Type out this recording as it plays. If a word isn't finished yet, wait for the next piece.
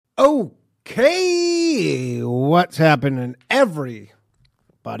Okay, what's happening,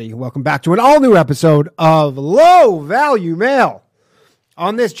 everybody? Welcome back to an all-new episode of Low Value Mail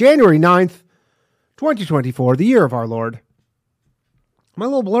on this January 9th, 2024, the year of our Lord. Am I a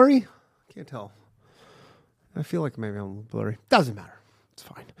little blurry? Can't tell. I feel like maybe I'm a little blurry. Doesn't matter. It's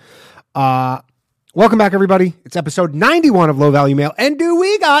fine. Welcome back, everybody. It's episode 91 of Low Value Mail, and do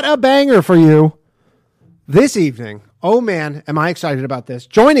we got a banger for you this evening. Oh, man, am I excited about this.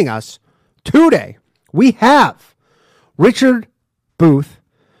 Joining us today, we have Richard Booth,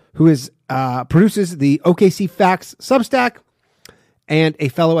 who produces the OKC Facts Substack and a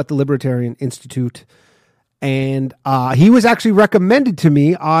fellow at the Libertarian Institute. And he was actually recommended to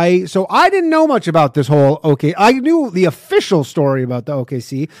me. So I didn't know much about this whole I knew the official story about the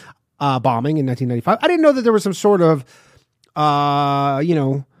OKC bombing in 1995. I didn't know that there was some sort of,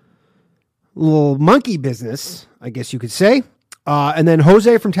 little monkey business, I guess you could say. And then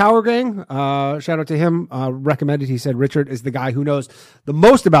Jose from Tower Gang, shout out to him, recommended. He said Richard is the guy who knows the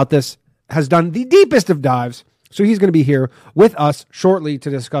most about this, has done the deepest of dives. So he's going to be here with us shortly to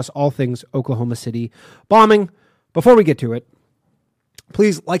discuss all things Oklahoma City bombing. Before we get to it,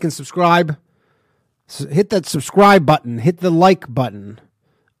 please like and subscribe. Hit that subscribe button. Hit the like button.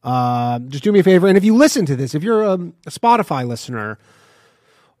 Just do me a favor. And if you listen to this, if you're a Spotify listener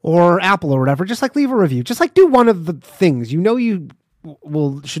or Apple or whatever, just like leave a review. Just like do one of the things. You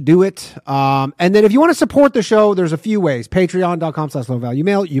should do it. And then if you want to support the show, there's a few ways.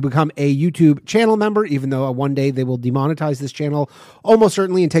 Patreon.com/lowvaluemail. You become a YouTube channel member, even though one day they will demonetize this channel almost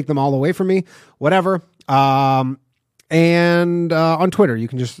certainly and take them all away from me. Whatever. And on Twitter, you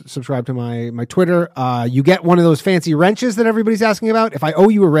can just subscribe to my Twitter. You get one of those fancy wrenches that everybody's asking about. If I owe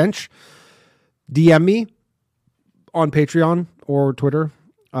you a wrench, DM me on Patreon or Twitter,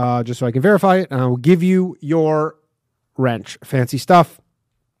 just so I can verify it, and I will give you your wrench. Fancy stuff.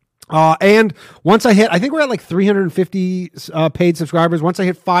 And once I think we're at like 350 paid subscribers. Once I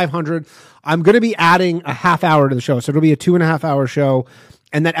hit 500, I'm going to be adding a half hour to the show. So it'll be a 2.5 hour show.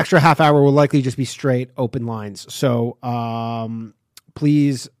 And that extra half hour will likely just be straight open lines. So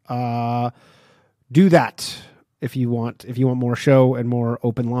please do that if you want more show and more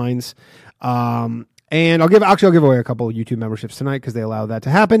open lines. And I'll give away a couple of YouTube memberships tonight because they allow that to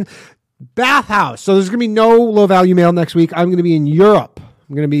happen. Bathhouse. So there's going to be no Low Value Mail next week. I'm going to be in Europe.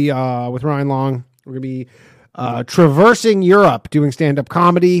 I'm going to be with Ryan Long. We're going to be traversing Europe doing stand-up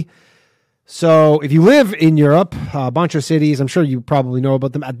comedy. So if you live in Europe, a bunch of cities, I'm sure you probably know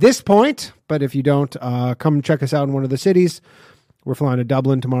about them at this point. But if you don't, come check us out in one of the cities. We're flying to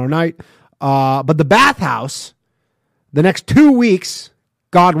Dublin tomorrow night. But the Bathhouse, the next 2 weeks,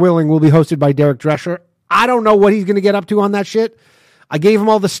 God willing, will be hosted by Derek Drescher. I don't know what he's going to get up to on that shit. I gave him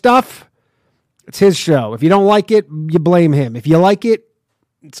all the stuff. It's his show. If you don't like it, you blame him. If you like it,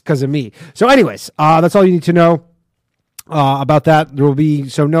 it's because of me. So anyways, that's all you need to know about that. There will be,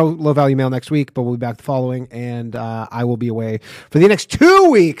 no Low Value Mail next week, but we'll be back the following, and I will be away for the next 2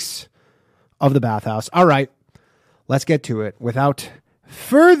 weeks of the Bathhouse. All right, let's get to it. Without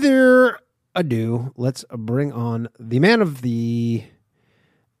further ado, let's bring on the man of the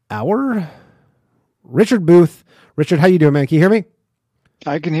hour, Richard Booth. Richard, how you doing, man? Can you hear me?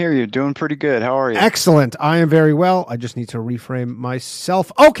 I can hear you. Doing pretty good. How are you? Excellent. I am very well. I just need to reframe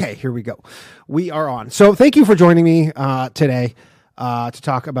myself. Okay, here we go. We are on. So thank you for joining me today to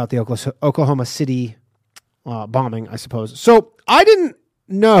talk about the Oklahoma City bombing, I suppose. So I didn't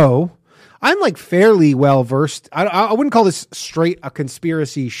know. I'm like fairly well versed. I wouldn't call this straight a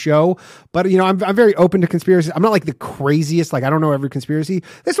conspiracy show, but I'm very open to conspiracies. I'm not like the craziest. Like I don't know every conspiracy.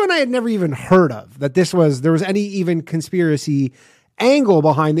 This one I had never even heard of. That there was any even conspiracy angle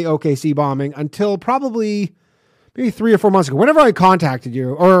behind the OKC bombing until probably maybe 3 or 4 months ago. Whenever I contacted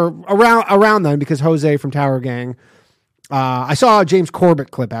you, or around then, because Jose from Tower Gang, I saw a James Corbett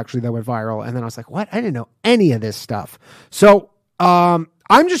clip actually that went viral, and then I was like, "What? I didn't know any of this stuff." So I'm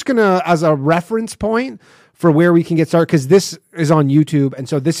just gonna, as a reference point for where we can get started, because this is on YouTube, and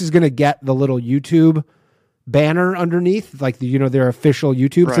so this is gonna get the little YouTube banner underneath, like their official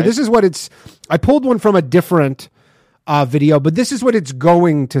YouTube. Right. So this is what it's. I pulled one from a different video, but this is what it's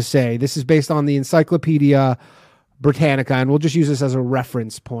going to say. This is based on the Encyclopedia Britannica, and we'll just use this as a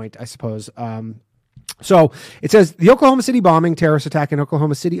reference point, I suppose. So it says, the Oklahoma City bombing, terrorist attack in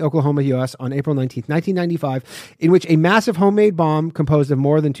Oklahoma City, Oklahoma, U.S. on April 19th, 1995, in which a massive homemade bomb composed of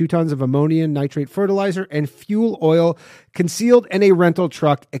more than 2 tons of ammonium nitrate fertilizer and fuel oil concealed in a rental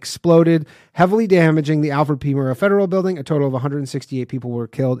truck exploded, heavily damaging the Alfred P. Murrah Federal Building. A total of 168 people were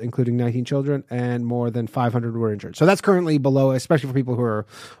killed, including 19 children, and more than 500 were injured. So that's currently below, especially for people who are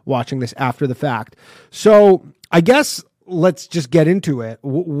watching this after the fact. So I guess let's just get into it.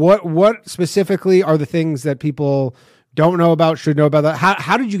 What specifically are the things that people don't know about, should know about that?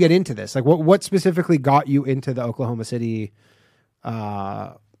 How did you get into this? Like what specifically got you into the Oklahoma City,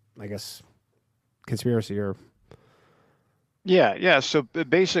 I guess, conspiracy or? Yeah. So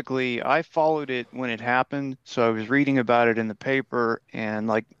basically, I followed it when it happened. So I was reading about it in the paper, and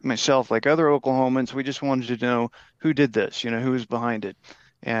like myself, like other Oklahomans, we just wanted to know who did this, who was behind it.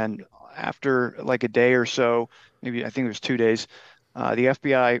 And after like a day or so, maybe I think it was 2 days, the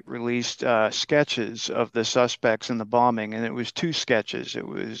FBI released sketches of the suspects in the bombing, and it was two sketches. It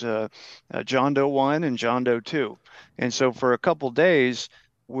was John Doe 1 and John Doe 2. And so for a couple days,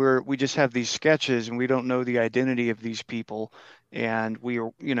 we just have these sketches and we don't know the identity of these people, and we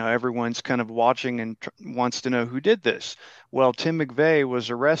are, everyone's kind of watching and wants to know who did this. Well, Tim McVeigh was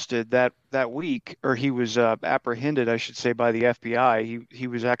arrested that week, or he was apprehended, I should say, by the FBI. He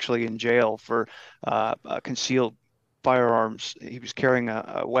was actually in jail for concealed firearms. He was carrying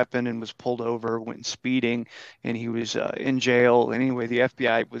a weapon and was pulled over, went speeding, and he was in jail. Anyway, the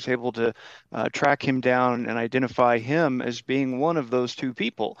FBI was able to track him down and identify him as being one of those two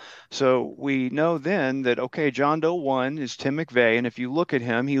people. So we know then that, okay, John Doe 1 is Tim McVeigh. And if you look at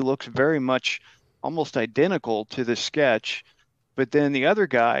him, he looks very much almost identical to the sketch. But then the other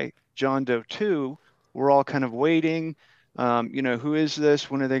guy, John Doe 2, we're all kind of waiting. Who is this?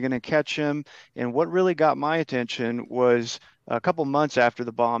 When are they going to catch him? And what really got my attention was a couple months after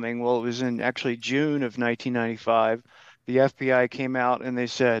the bombing. Well, it was in actually June of 1995. The FBI came out and they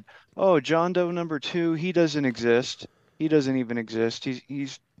said, "Oh, John Doe number 2, he doesn't exist. He doesn't even exist.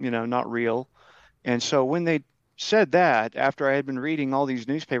 He's not real." And so when they said that, after I had been reading all these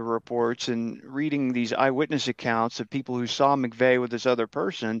newspaper reports and reading these eyewitness accounts of people who saw McVeigh with this other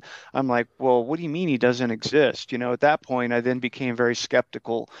person, I'm like, well, what do you mean he doesn't exist? At that point, I then became very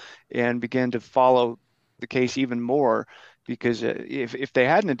skeptical and began to follow the case even more, because if they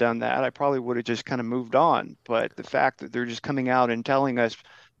hadn't have done that, I probably would have just kind of moved on. But the fact that they're just coming out and telling us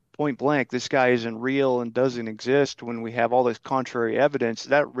point blank, this guy isn't real and doesn't exist, when we have all this contrary evidence,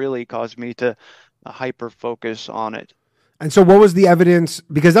 that really caused me to hyper focus on it. And so what was the evidence?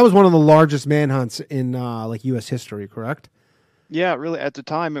 Because that was one of the largest manhunts in like U.S. history, correct? Yeah, really, at the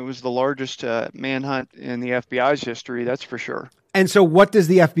time, it was the largest manhunt in the FBI's history, that's for sure. And so what does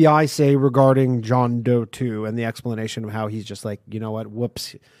the FBI say regarding John Doe 2 and the explanation of how he's just like, you know what,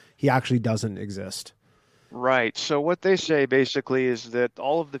 whoops, he actually doesn't exist? Right. So what they say basically is that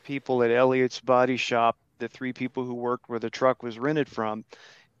all of the people at Elliott's body shop, the three people who worked where the truck was rented from,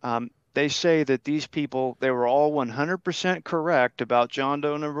 they say that these people, they were all 100% correct about John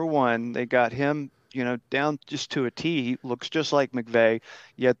Doe number 1. They got him, down just to a T. He looks just like McVeigh,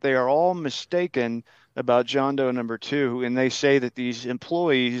 yet they are all mistaken about John Doe number 2. And they say that these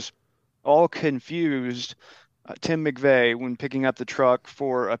employees all confused Tim McVeigh when picking up the truck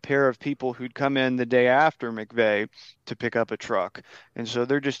for a pair of people who'd come in the day after McVeigh to pick up a truck. And so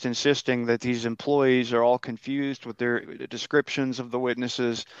they're just insisting that these employees are all confused with their descriptions of the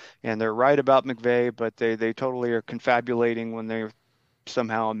witnesses, and they're right about McVeigh, but they totally are confabulating when they're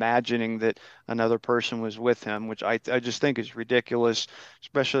somehow imagining that another person was with him, which I just think is ridiculous,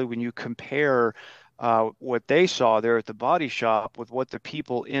 especially when you compare what they saw there at the body shop with what the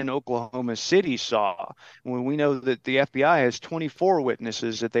people in Oklahoma City saw. When we know that the FBI has 24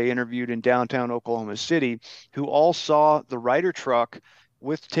 witnesses that they interviewed in downtown Oklahoma City who all saw the Ryder truck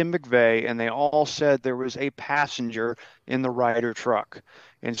with Tim McVeigh, and they all said there was a passenger in the Ryder truck.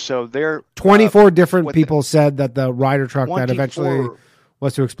 And so they're 24 different people said that the Ryder truck that eventually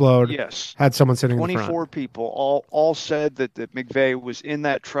was to explode, yes, had someone sitting in the front. 24 people all said that McVeigh was in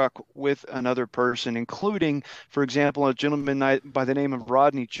that truck with another person, including, for example, a gentleman by the name of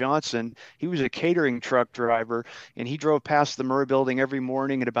Rodney Johnson. He was a catering truck driver, and he drove past the Murrah building every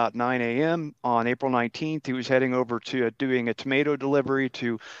morning at about 9 a.m. on April 19th. He was heading over to doing a tomato delivery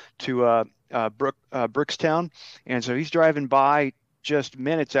to Brookstown, and so he's driving by just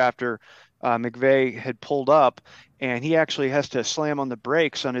minutes after McVeigh had pulled up, and he actually has to slam on the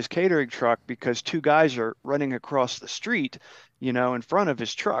brakes on his catering truck because two guys are running across the street, in front of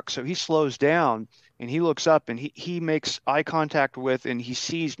his truck. So he slows down and he looks up and he makes eye contact with, and he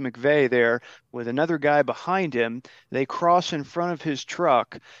sees McVeigh there with another guy behind him. They cross in front of his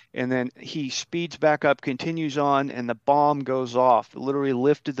truck, and then he speeds back up, continues on, and the bomb goes off. It literally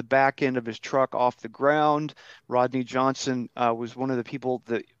lifted the back end of his truck off the ground. Rodney Johnson was one of the people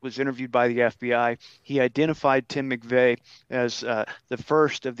that was interviewed by the FBI. He identified Tim McVeigh as the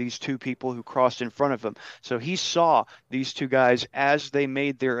first of these two people who crossed in front of him. So he saw these two guys as they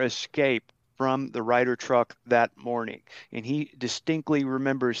made their escape from the Ryder truck that morning, and he distinctly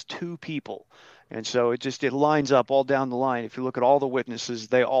remembers two people. And so it lines up all down the line. If you look at all the witnesses,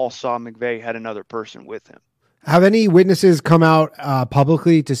 they all saw McVeigh had another person with him. Have any witnesses come out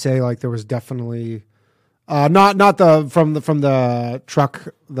publicly to say like there was definitely not the from the truck,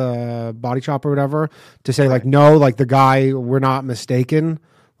 the body shop or whatever, to say like Right. no, like the guy, we're not mistaken,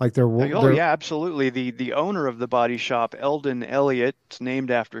 like Oh they're yeah, absolutely. The owner of the body shop, Eldon Elliott, it's named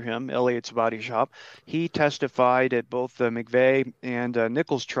after him, Elliott's Body Shop. He testified at both the McVeigh and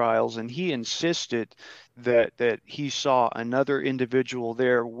Nichols trials, and he insisted that he saw another individual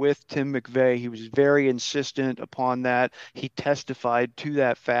there with Tim McVeigh. He was very insistent upon that. He testified to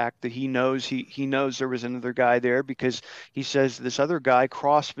that fact that he knows there was another guy there because he says this other guy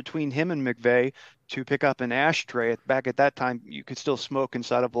crossed between him and McVeigh to pick up an ashtray. Back at that time, you could still smoke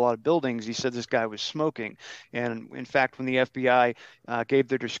inside of a lot of buildings. He said this guy was smoking. And in fact, when the FBI gave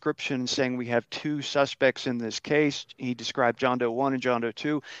their description saying we have two suspects in this case, he described John Doe 1 and John Doe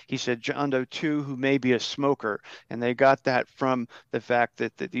 2. He said John Doe 2, who may be a smoker. And they got that from the fact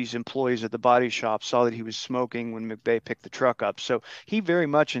that these employees at the body shop saw that he was smoking when McVeigh picked the truck up. So he very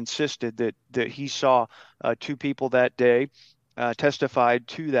much insisted that he saw two people that day, testified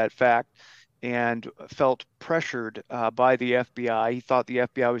to that fact and felt pressured by the FBI. He thought the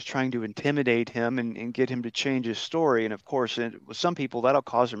FBI was trying to intimidate him and get him to change his story. And of course, with some people, that'll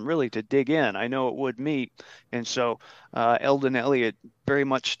cause him really to dig in. I know it would me. And so Eldon Elliott very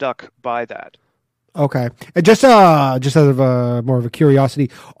much stuck by that. okay. And just out of more of a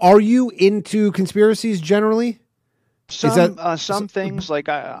curiosity, are you into conspiracies generally? Is that Some things like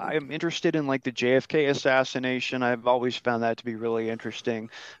I'm interested in like the JFK assassination. I've always found that to be really interesting.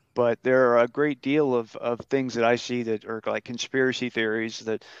 But there are a great deal of things that I see that are like conspiracy theories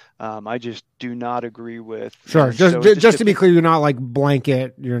that I just do not agree with. sure? And so it just Just to be depends. clear, you're not like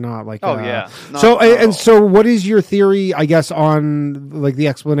blanket. You're not like Oh yeah, not so. not at And all. so, what is your theory? I guess on like the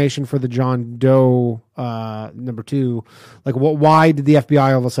explanation for the John Doe number two. Like, what? Why did the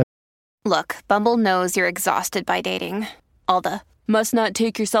FBI all of a sudden? Look, Bumble knows you're exhausted by dating. All the must not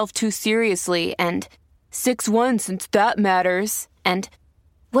take yourself too seriously and 6'1" since that matters. And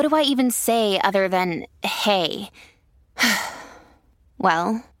what do I even say other than hey?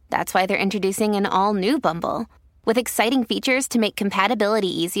 Well, that's why they're introducing an all new Bumble with exciting features to make compatibility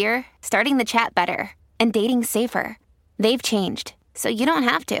easier, starting the chat better, and dating safer. They've changed, so you don't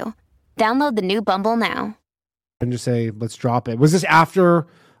have to. Download the new Bumble now. And just say, let's drop it. Was this after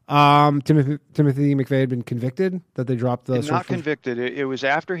Timothy McVeigh had been convicted that they dropped the And search not for? convicted. It was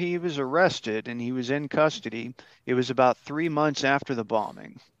after he was arrested and he was in custody. It was about 3 months after the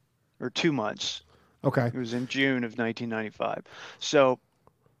bombing, or 2 months. Okay. It was in June of 1995. So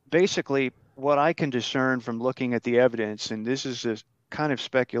basically, what I can discern from looking at the evidence, and this is a kind of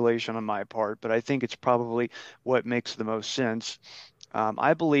speculation on my part, but I think it's probably what makes the most sense.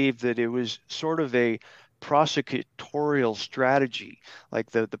 I believe that it was sort of a prosecutorial strategy,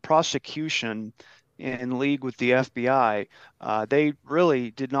 like the prosecution in league with the FBI. They really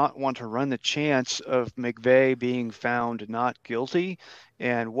did not want to run the chance of McVeigh being found not guilty.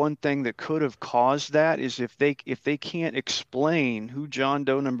 And one thing that could have caused that is if they can't explain who John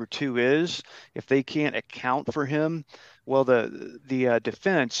Doe number two is, if they can't account for him, well, the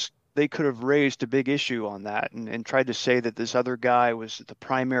defense, they could have raised a big issue on that and tried to say that this other guy was the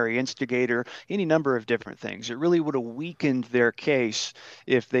primary instigator, any number of different things. It really would have weakened their case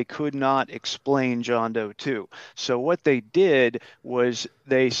if they could not explain John Doe 2. So what they did was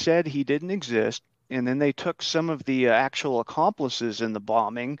they said he didn't exist. And then they took some of the actual accomplices in the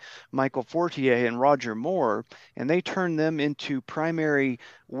bombing, Michael Fortier and Roger Moore, and they turned them into primary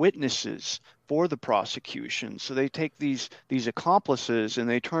witnesses for the prosecution. So they take these accomplices and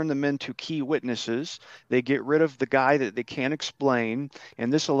they turn them into key witnesses. They get rid of the guy that they can't explain,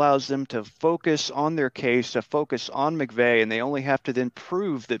 and this allows them to focus on their case, to focus on McVeigh, and they only have to then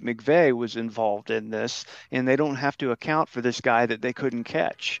prove that McVeigh was involved in this, and they don't have to account for this guy that they couldn't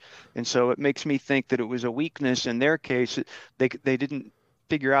catch. And so it makes me think that it was a weakness in their case. They didn't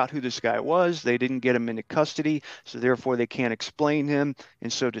figure out who this guy was. They didn't get him into custody, so therefore they can't explain him.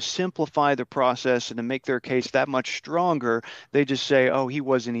 And so to simplify the process and to make their case that much stronger, they just say, "Oh, he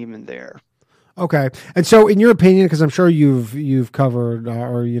wasn't even there." Okay. And so, in your opinion, because I'm sure you've covered,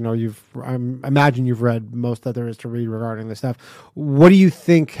 or I imagine you've read most that there is to read regarding this stuff. What do you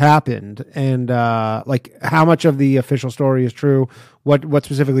think happened, and like how much of the official story is true? What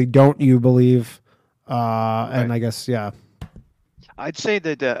specifically don't you believe? And Right. I guess yeah. I'd say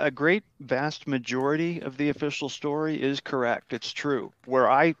that a great vast majority of the official story is correct. It's true. Where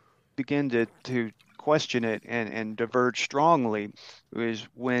I begin to question it and diverge strongly is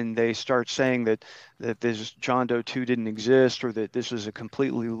when they start saying that that this John Doe 2 didn't exist, or that this was a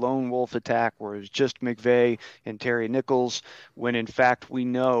completely lone wolf attack where it was just McVeigh and Terry Nichols, when in fact we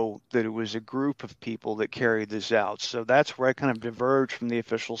know that it was a group of people that carried this out. So that's where I kind of diverge from the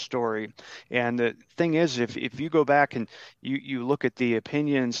official story. And the thing is, if you go back and you look at the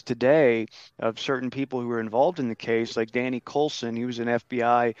opinions today of certain people who were involved in the case, like Danny Coulson, he was an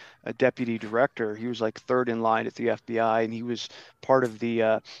FBI deputy director. He was like third in line at the FBI, and he was part of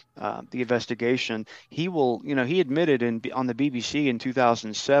the investigation. He admitted on the BBC in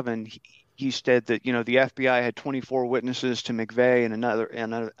 2007. He said that the FBI had 24 witnesses to McVeigh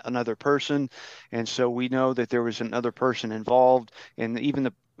and another person, and so we know that there was another person involved. And even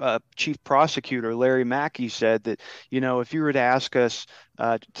the chief prosecutor Larry Mackey said that if you were to ask us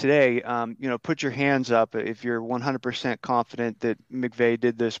today, put your hands up if you're 100% confident that McVeigh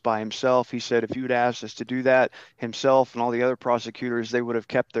did this by himself. He said if you would ask us to do that, himself and all the other prosecutors, they would have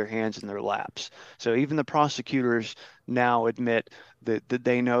kept their hands in their laps. So even the prosecutors now admit that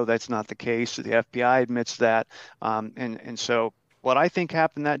they know that's not the case. The FBI admits that. And so what I think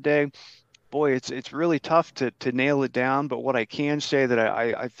happened that day, boy, it's really tough to nail it down. But what I can say that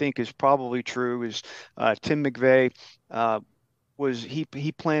I think is probably true is Tim McVeigh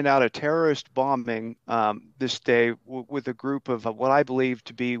he planned out a terrorist bombing this day with a group of what I believe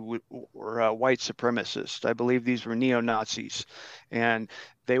to be were white supremacists. I believe these were neo-Nazis, and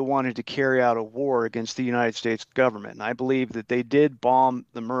they wanted to carry out a war against the United States government. And I believe that they did bomb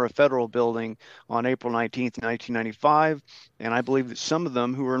the Murrah Federal Building on April 19th, 1995, and I believe that some of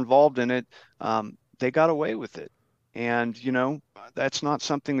them who were involved in it, they got away with it. And, that's not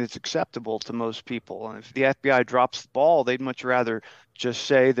something that's acceptable to most people. And if the FBI drops the ball, they'd much rather just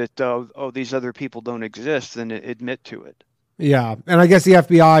say that, these other people don't exist than admit to it. Yeah. And I guess the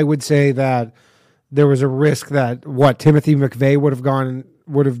FBI would say that there was a risk that Timothy McVeigh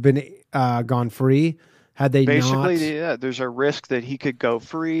would have been gone free had they Basically, not. Yeah, there's a risk that he could go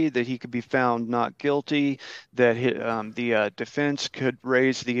free, that he could be found not guilty, that the defense could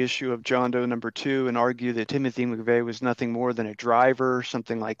raise the issue of John Doe number 2 and argue that Timothy McVeigh was nothing more than a driver,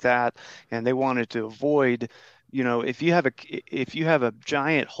 something like that, and they wanted to avoid. If you have a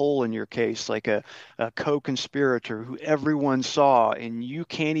giant hole in your case, like a co-conspirator who everyone saw, and you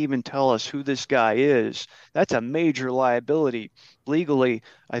can't even tell us who this guy is, that's a major liability. Legally,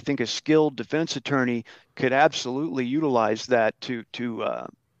 I think a skilled defense attorney could absolutely utilize that to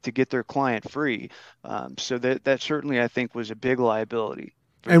get their client free. So that certainly, I think, was a big liability.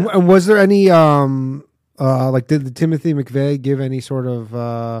 And was there any did Timothy McVeigh give any sort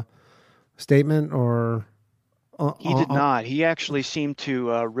of statement or? He did not. He actually seemed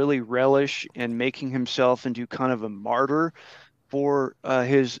to really relish in making himself into kind of a martyr for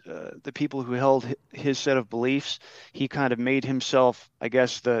the people who held his set of beliefs. He kind of made himself, I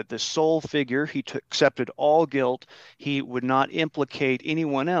guess, the sole figure. He accepted all guilt. He would not implicate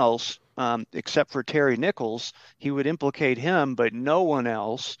anyone else except for Terry Nichols. He would implicate him, but no one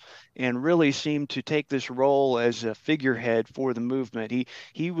else, and really seemed to take this role as a figurehead for the movement.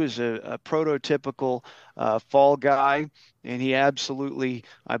 He was a prototypical fall guy, and he absolutely,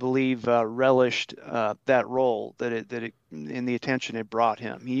 I believe, relished that role in the attention it brought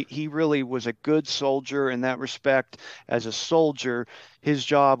him. He really was a good soldier in that respect. As a soldier, his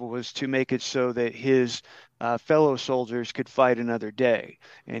job was to make it so that his fellow soldiers could fight another day,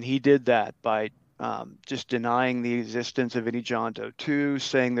 and he did that by just denying the existence of any John Doe 2,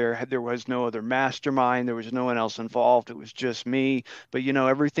 saying there was no other mastermind, there was no one else involved, it was just me. But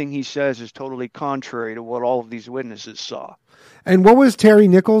everything he says is totally contrary to what all of these witnesses saw. And what was Terry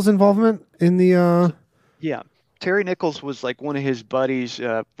Nichols' involvement in the? Yeah, Terry Nichols was like one of his buddies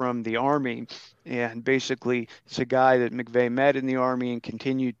from the Army, and basically it's a guy that McVeigh met in the Army and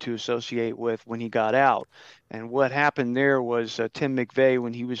continued to associate with when he got out. And what happened there was Tim McVeigh,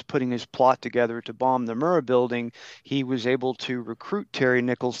 when he was putting his plot together to bomb the Murrah building, he was able to recruit Terry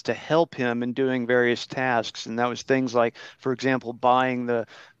Nichols to help him in doing various tasks. And that was things like, for example, buying the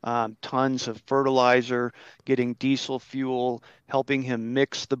tons of fertilizer, getting diesel fuel, helping him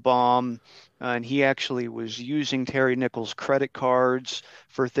mix the bomb. And he actually was using Terry Nichols' credit cards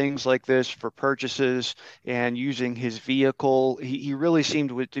for things like this, for purchases, and using his vehicle. He really seemed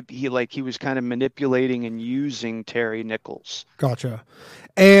to be like he was kind of manipulating and using Terry Nichols. Gotcha.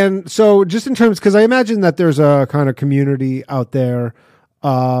 And so just in terms, because I imagine that there's a kind of community out there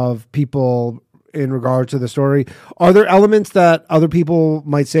of people in regard to the story. Are there elements that other people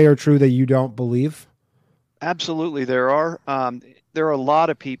might say are true that you don't believe? Absolutely, there are. There are a lot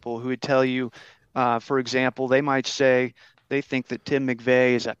of people who would tell you, for example, they might say they think that Tim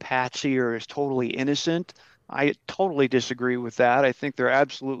McVeigh is a patsy or is totally innocent. I totally disagree with that. I think they're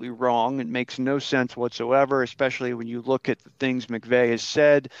absolutely wrong. It makes no sense whatsoever, especially when you look at the things McVeigh has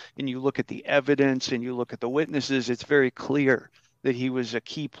said and you look at the evidence and you look at the witnesses. It's very clear that he was a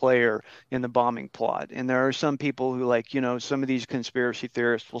key player in the bombing plot. And there are some people who, like, some of these conspiracy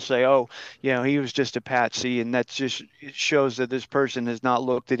theorists will say, oh, he was just a patsy. And that's just, it shows that this person has not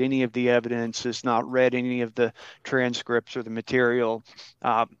looked at any of the evidence, has not read any of the transcripts or the material.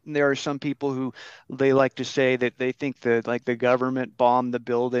 There are some people who they like to say that they think that like the government bombed the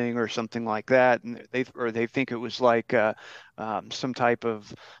building or something like that, and they think it was like some type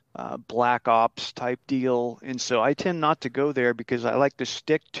of black ops type deal. And so I tend not to go there because I like to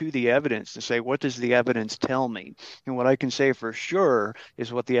stick to the evidence to say, what does the evidence tell me? And what I can say for sure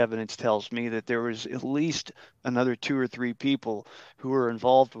is what the evidence tells me, that there was at least another 2 or 3 people who were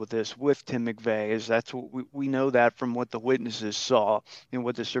involved with this with Tim McVeigh. Is that's what we know that from what the witnesses saw and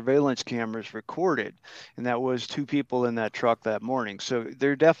what the surveillance cameras recorded. And that was 2 people in that truck that morning. So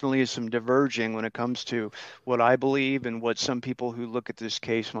there definitely is some diverging when it comes to what I believe and what some people who look at this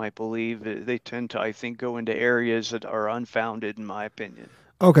case might believe. They tend to, I think, go into areas that are unfounded, in my opinion.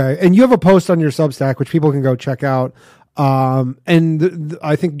 Okay. And you have a post on your Substack, which people can go check out. And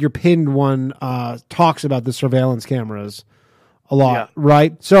I think your pinned one talks about the surveillance cameras a lot, Yeah.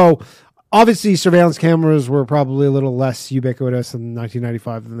 right? So obviously surveillance cameras were probably a little less ubiquitous in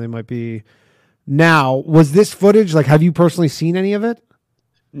 1995 than they might be now. Was this footage, like, have you personally seen any of it?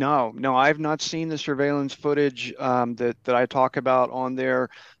 No, I've not seen the surveillance footage that I talk about on there.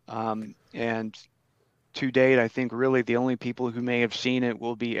 And to date, I think really the only people who may have seen it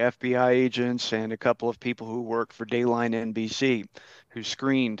will be FBI agents and a couple of people who work for Dayline NBC, who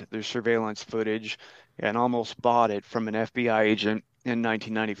screened the surveillance footage and almost bought it from an FBI agent in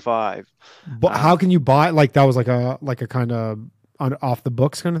 1995. But how can you buy it? Like that was like a kind of off the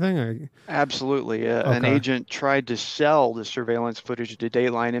books kind of thing? Absolutely. An Okay. agent tried to sell the surveillance footage to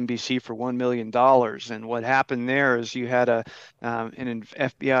Dateline NBC for $1 million. And what happened there is you had an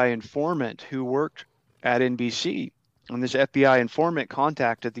FBI informant who worked at NBC. And this FBI informant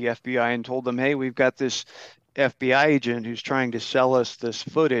contacted the FBI and told them, hey, we've got this FBI agent who's trying to sell us this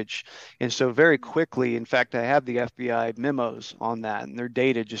footage. And so very quickly, in fact, I have the FBI memos on that, and they're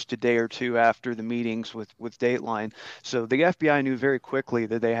dated just a day or two after the meetings with Dateline. So the FBI knew very quickly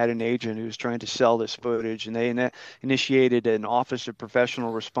that they had an agent who was trying to sell this footage, and they initiated an Office of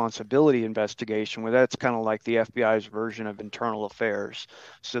Professional Responsibility investigation, where that's kind of like the FBI's version of internal affairs.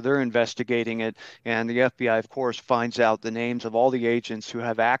 So they're investigating it, and the FBI, of course, finds out the names of all the agents who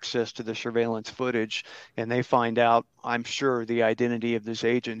have access to the surveillance footage, and they find out, I'm sure, the identity of this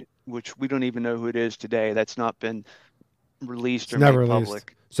agent, which we don't even know who it is today. That's not been released It's or never made released.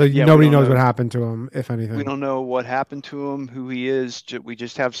 public. So Yeah, nobody knows what happened to him, if anything. We don't know what happened to him, who he is. We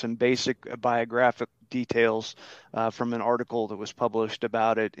just have some basic biographic details from an article that was published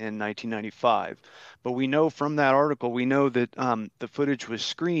about it in 1995. But we know from that article, we know that the footage was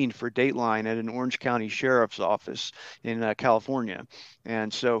screened for Dateline at an Orange County Sheriff's Office in California.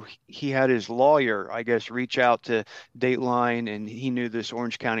 And so he had his lawyer, I guess, reach out to Dateline, and he knew this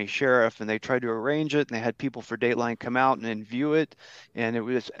Orange County sheriff, and they tried to arrange it, and they had people for Dateline come out and view it. And it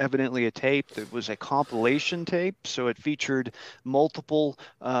was evidently a tape that was a compilation tape. So it featured multiple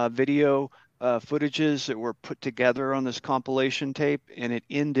video footages that were put together on this compilation tape, and it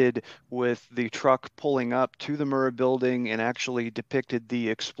ended with the truck pulling up to the Murrah building and actually depicted the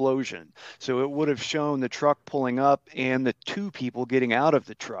explosion. So it would have shown the truck pulling up and the 2 people getting out of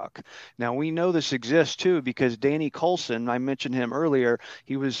the truck. Now, we know this exists too because Danny Coulson, I mentioned him earlier,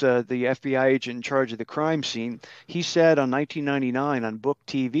 he was the FBI agent in charge of the crime scene. He said on 1999 on Book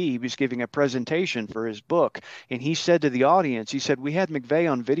TV, he was giving a presentation for his book, and he said to the audience, he said, we had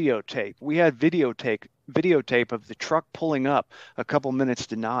McVeigh on videotape. We had videotape of the truck pulling up a couple minutes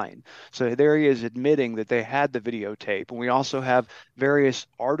to 9. So there he is admitting that they had the videotape. And we also have various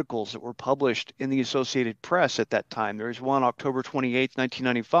articles that were published in the Associated Press at that time. There's one October 28th,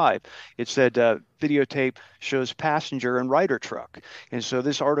 1995. It said videotape shows passenger and rider truck. And so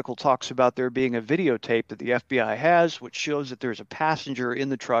this article talks about there being a videotape that the FBI has, which shows that there's a passenger in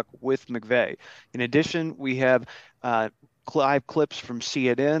the truck with McVeigh. In addition, we have live clips from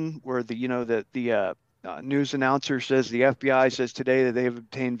CNN where the news announcer says the FBI says today that they have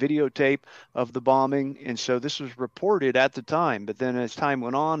obtained videotape of the bombing. And so this was reported at the time, but then as time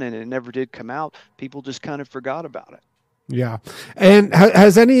went on and it never did come out, people just kind of forgot about it. Yeah. And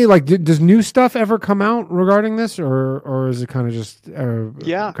has any does new stuff ever come out regarding this, or is it kind of just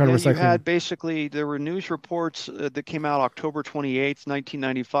Yeah, kind of you recycling? had basically there were news reports that came out October 28th,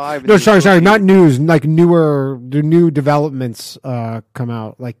 1995, and No, they were sorry, supposed not to. news. Like do new developments come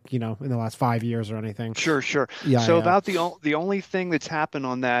out in the last 5 years or anything? Sure, sure. Yeah, So yeah. about the only thing that's happened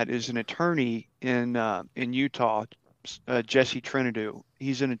on that is an attorney in Utah, Jesse Trinidad.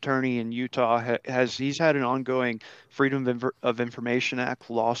 He's an attorney in Utah. He's had an ongoing Freedom of Information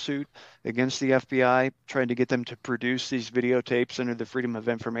Act lawsuit against the FBI, trying to get them to produce these videotapes under the Freedom of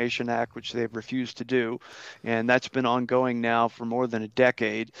Information Act, which they've refused to do, and that's been ongoing now for more than a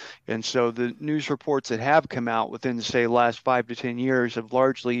decade. And so the news reports that have come out within, say, last 5 to 10 years have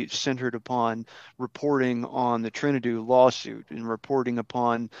largely centered upon reporting on the Trinidad lawsuit and reporting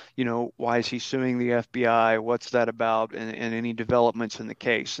upon, why is he suing the FBI? What's that about? And any developments in the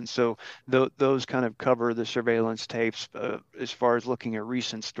case. And so those kind of cover the surveillance tapes as far as looking at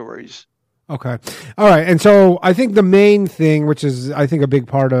recent stories. Okay. All right. And so I think the main thing, which is, I think, a big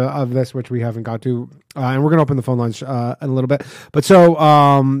part of this, which we haven't got to, and we're going to open the phone lines in a little bit. But so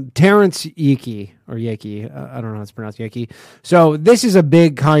Terrence Yaki, or Yaki, I don't know how it's pronounced, Yaki. So this is a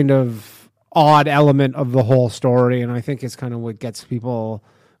big kind of odd element of the whole story. And I think it's kind of what gets people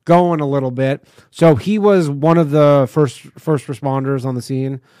going a little bit. So he was one of the first responders on the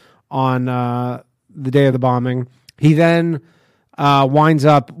scene on the day of the bombing. He then winds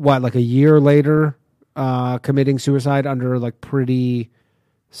up like a year later committing suicide under pretty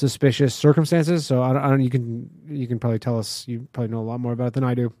suspicious circumstances. So I don't. You can probably tell us. You probably know a lot more about it than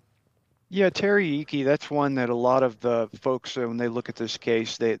I do. Yeah, Terry Iki, that's one that a lot of the folks, when they look at this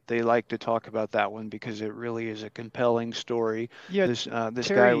case, they like to talk about that one because it really is a compelling story. Yeah, this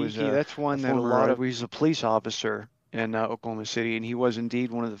guy was that's one that a lot of he's a police officer in Oklahoma City, and he was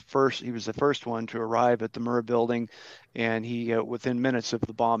indeed one of the first. He was the first one to arrive at the Murrah building, and he within minutes of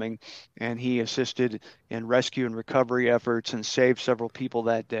the bombing, and he assisted in rescue and recovery efforts and saved several people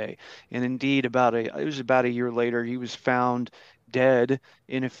that day. And indeed, it was about a year later, he was found dead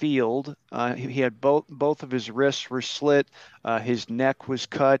in a field. He had both of his wrists were slit, his neck was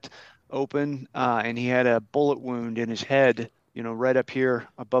cut open, and he had a bullet wound in his head, right up here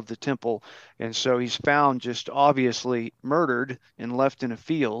above the temple. And so he's found just obviously murdered and left in a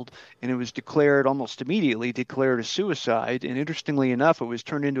field. And it was almost immediately declared a suicide. And interestingly enough, it was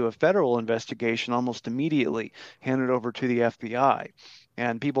turned into a federal investigation almost immediately, handed over to the FBI.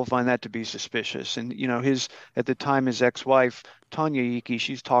 And people find that to be suspicious. And at the time, his ex-wife Tanya Yiki,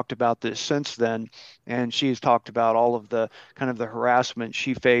 she's talked about this since then, and she's talked about all of the kind of the harassment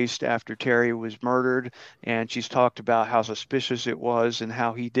she faced after Terry was murdered, and she's talked about how suspicious it was and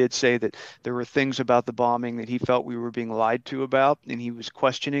how he did say that there were things about the bombing that he felt we were being lied to about, and he was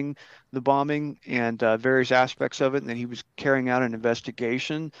questioning the bombing and various aspects of it, and then he was carrying out an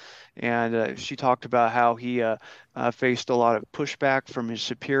investigation. And she talked about how he faced a lot of pushback from his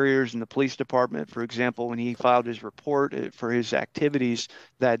superiors in the police department. For example, when he filed his report for his activities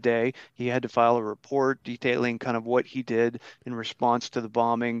that day, he had to file a report detailing kind of what he did in response to the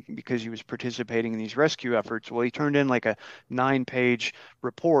bombing because he was participating in these rescue efforts. Well, he turned in like a 9-page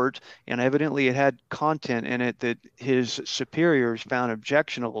report, and evidently it had content in it that his superiors found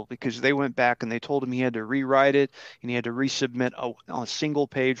objectionable because they went back and they told him he had to rewrite it and he had to resubmit a single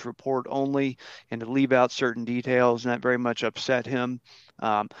page report only and to leave out certain details, and that very much upset him.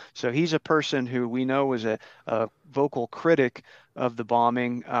 So he's a person who we know was a vocal critic of the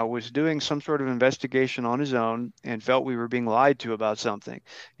bombing, was doing some sort of investigation on his own and felt we were being lied to about something.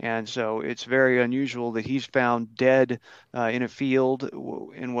 And so it's very unusual that he's found dead in a field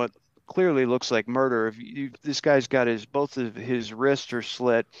in what clearly looks like murder. This guy's got both of his wrists are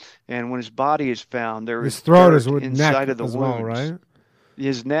slit, and when his body is found, there His is throat dirt is inside neck of the as wounds. well, right?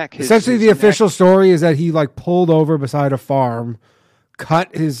 His neck. Essentially, the official story is that he pulled over beside a farm,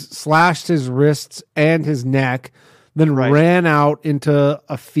 slashed his wrists and his neck, then ran out into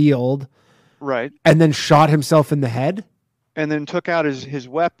a field, right, and then shot himself in the head, and then took out his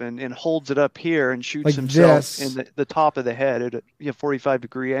weapon and holds it up here and shoots himself in the top of the head at a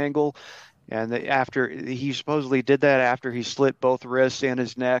 45-degree angle. And after he supposedly did that after he slit both wrists and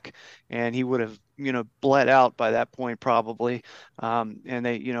his neck, and he would have, bled out by that point probably. And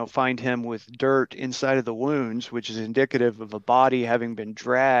they, find him with dirt inside of the wounds, which is indicative of a body having been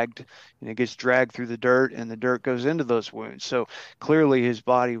dragged, and it gets dragged through the dirt, and the dirt goes into those wounds. So clearly his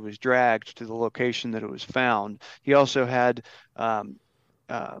body was dragged to the location that it was found. He also had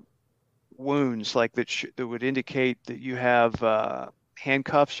wounds that would indicate that you have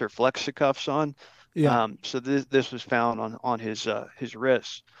handcuffs or flexicuffs on. Yeah. So this was found on his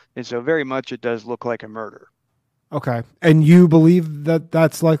wrists, and so very much it does look like a murder. Okay. And you believe that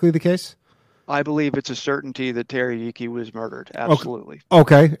that's likely the case? I believe it's a certainty that Terry Yuki was murdered. Absolutely.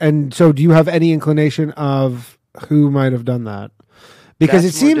 Okay. And so do you have any inclination of who might have done that? Because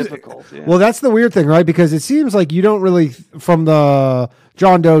That's it seems difficult. Yeah. Well, that's the weird thing, right? Because it seems like you don't really, from the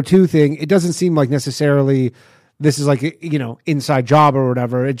John Doe 2 thing, it doesn't seem like necessarily this is like, inside job or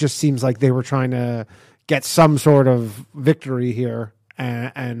whatever. It just seems like they were trying to get some sort of victory here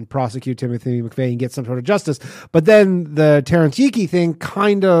and prosecute Timothy McVeigh and get some sort of justice. But then the Terrence Yeaky thing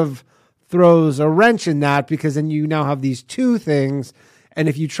kind of throws a wrench in that, because then you now have these two things. And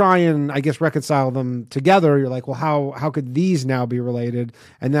if you try and, I guess, reconcile them together, you're like, well, how could these now be related?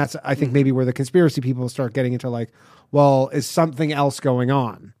 And that's, I think, maybe where the conspiracy people start getting into like, well, is something else going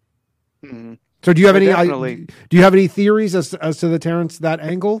on? Mm-hmm. So do you have any theories as to the Terrence, that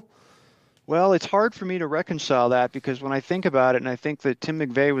angle? Well, it's hard for me to reconcile that, because when I think about it, and I think that Tim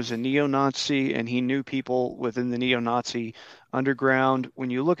McVeigh was a neo-Nazi and he knew people within the neo-Nazi underground. When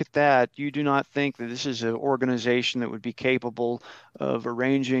you look at that, you do not think that this is an organization that would be capable of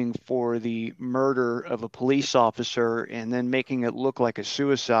arranging for the murder of a police officer and then making it look like a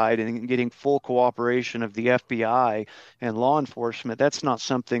suicide and getting full cooperation of the FBI and law enforcement. That's not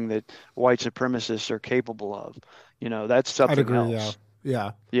something that white supremacists are capable of. That's something I'd agree, else.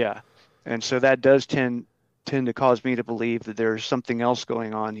 Yeah. Yeah. And so that does tend to cause me to believe that there's something else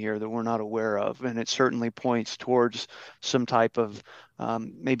going on here that we're not aware of. And it certainly points towards some type of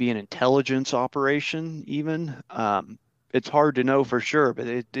maybe an intelligence operation even. It's hard to know for sure, but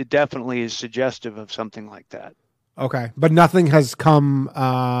it definitely is suggestive of something like that. Okay. But nothing has come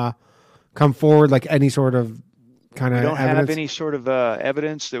forward, like any sort of kind of We don't evidence? have any sort of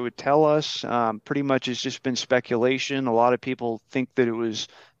evidence that would tell us. Pretty much it's just been speculation. A lot of people think that it was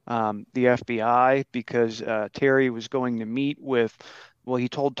the FBI, because Terry was going to meet with, he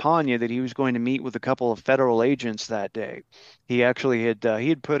told Tanya that he was going to meet with a couple of federal agents that day. He actually had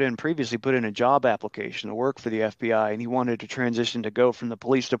previously put in a job application to work for the FBI, and he wanted to transition to go from the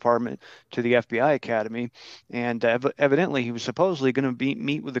police department to the FBI academy. And evidently he was supposedly going to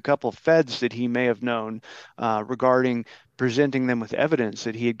meet with a couple of feds that he may have known regarding presenting them with evidence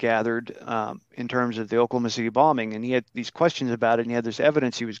that he had gathered in terms of the Oklahoma City bombing. And he had these questions about it, and he had this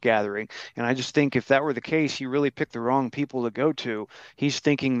evidence he was gathering. And I just think if that were the case, he really picked the wrong people to go to. He's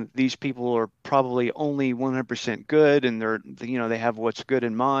thinking these people are probably only 100% good, and they have what's good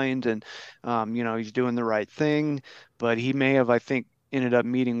in mind, and he's doing the right thing. But he may have, I think, ended up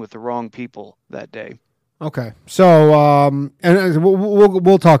meeting with the wrong people that day. Okay, so and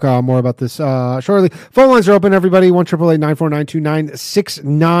we'll talk more about this shortly. Phone lines are open, everybody.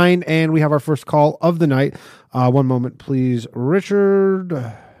 1-888-949-2969, and we have our first call of the night. One moment, please,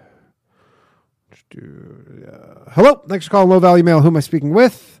 Richard. Hello, thanks for calling Low Value Mail. Who am I speaking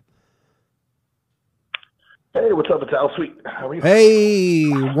with? Hey, what's up? It's Al Sweet. How are you? Hey,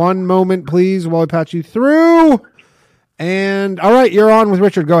 one moment, please, while I patch you through. And all right, you're on with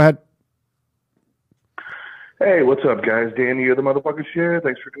Richard. Go ahead. Hey, what's up, guys? Danny, you're the motherfucking shit.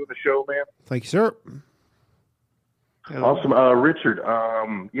 Thanks for doing the show, man. Thank you, sir. Awesome. Richard,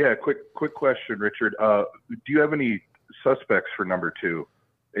 quick question, Richard. Do you have any suspects for number 2?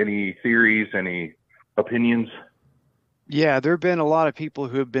 Any theories, any opinions? Yeah, there have been a lot of people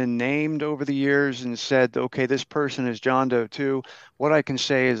who have been named over the years and said, okay, this person is John Doe 2. What I can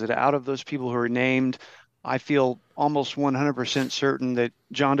say is that out of those people who are named, I feel almost 100% certain that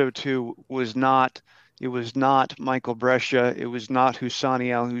John Doe 2 was not. It was not Michael Brescia. It was not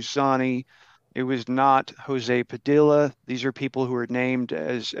Husani al-Husani. It was not Jose Padilla. These are people who are named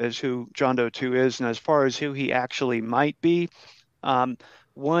as who John Doe 2 is. And as far as who he actually might be,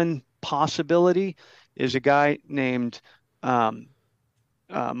 one possibility is a guy named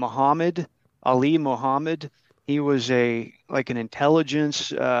Muhammad, Ali Muhammad. He was an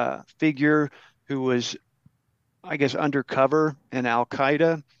intelligence figure who was, I guess, undercover in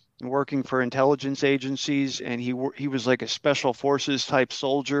Al-Qaeda, working for intelligence agencies, and he was like a special forces type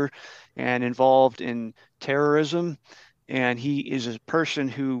soldier and involved in terrorism. And he is a person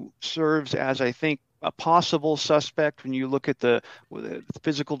who serves as, I think, a possible suspect when you look at the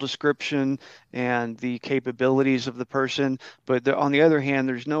physical description and the capabilities of the person. But on the other hand,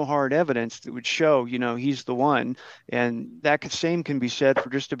 there's no hard evidence that would show, he's the one. And that same can be said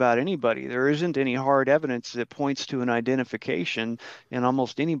for just about anybody. There isn't any hard evidence that points to an identification in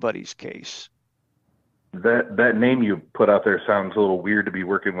almost anybody's case. That name you put out there sounds a little weird to be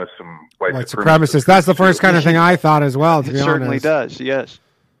working with some white supremacists. That's the first kind of thing I thought as well, to be honest. It certainly does, yes.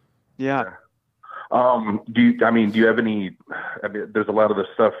 Yeah. Do you have any? There's a lot of the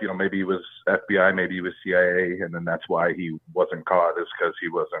stuff. Maybe he was FBI, maybe he was CIA, and then that's why he wasn't caught, is because he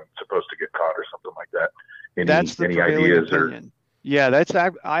wasn't supposed to get caught or something like that. That's the any prevailing ideas opinion. Yeah,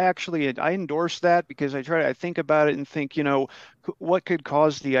 I endorse that because I think about it and think, what could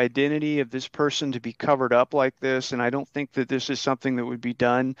cause the identity of this person to be covered up like this? And I don't think that this is something that would be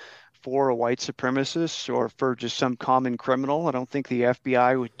done for a white supremacist or for just some common criminal. I don't think the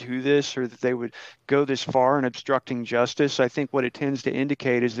FBI would do this or that they would go this far in obstructing justice. I think what it tends to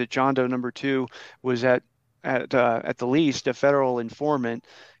indicate is that John Doe number two was at the least a federal informant,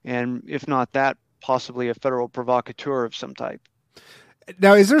 and if not that, possibly a federal provocateur of some type.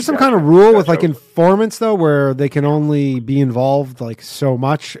 Now, is there some Gotcha. kind of rule with like Gotcha. informants though, where they can only be involved like so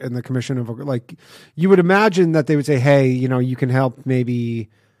much in the commission of like, you would imagine that they would say, hey, you can help maybe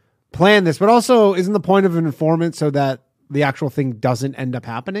plan this, but also isn't the point of an informant so that the actual thing doesn't end up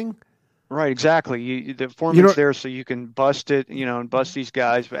happening? Right, exactly. The informant's there so you can bust it, and bust these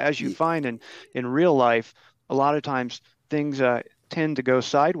guys. But as you find in real life, a lot of times things tend to go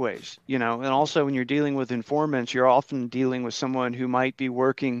sideways, and also when you're dealing with informants, you're often dealing with someone who might be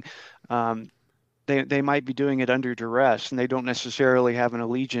working, they might be doing it under duress, and they don't necessarily have an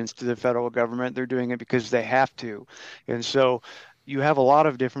allegiance to the federal government. They're doing it because they have to. And so you have a lot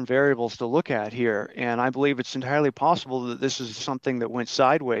of different variables to look at here. And I believe it's entirely possible that this is something that went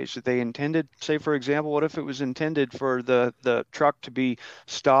sideways, that they intended, say, for example, what if it was intended for the truck to be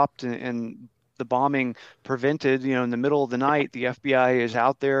stopped and the bombing prevented, in the middle of the night, the FBI is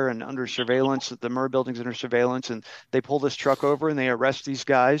out there and under surveillance, the Murrah building's under surveillance, and they pull this truck over and they arrest these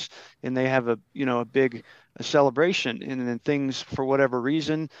guys and they have a big celebration, and then things for whatever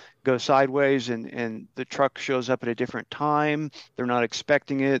reason go sideways and the truck shows up at a different time. They're not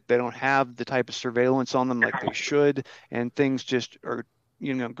expecting it. They don't have the type of surveillance on them like they should, and things just are,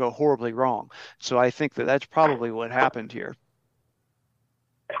 go horribly wrong. So I think that that's probably what happened here.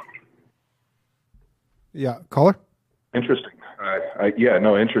 Yeah, caller. Interesting.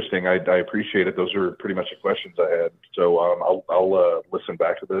 Interesting. I appreciate it. Those are pretty much the questions I had. So I'll listen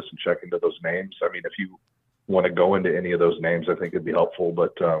back to this and check into those names. I mean, if you want to go into any of those names, I think it'd be helpful.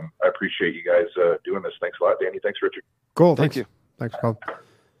 But I appreciate you guys doing this. Thanks a lot, Danny. Thanks, Richard. Cool. Thank you. Thanks for calling.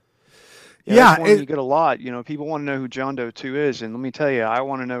 Yeah, you get a lot. People want to know who John Doe 2 is, and let me tell you, I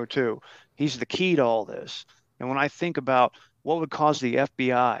want to know too. He's the key to all this. And when I think about what would cause the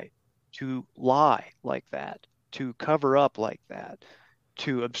FBI to lie like that, to cover up like that,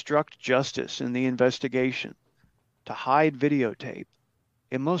 to obstruct justice in the investigation, to hide videotape,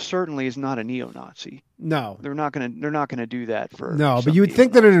 it most certainly is not a neo-Nazi. No, they're not gonna do that for but you would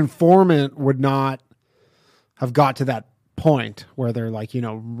think that an informant would not have got to that point where they're like,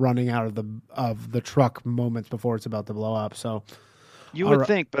 running out of the truck moments before it's about to blow up. So you would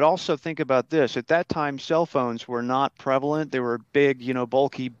think, but also think about this. At that time, cell phones were not prevalent. They were big,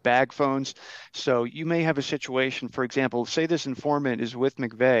 bulky bag phones. So you may have a situation, for example, say this informant is with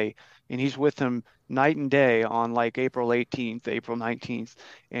McVeigh and he's with him night and day on like April 18th, April 19th,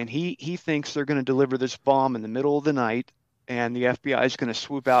 and he thinks they're going to deliver this bomb in the middle of the night and the FBI is going to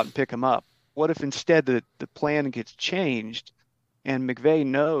swoop out and pick him up. What if instead the plan gets changed and McVeigh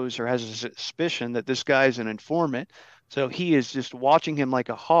knows or has a suspicion that this guy's an informant? So he is just watching him like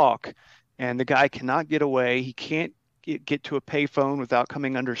a hawk, and the guy cannot get away. He can't get to a payphone without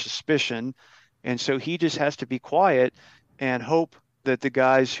coming under suspicion. And so he just has to be quiet and hope that the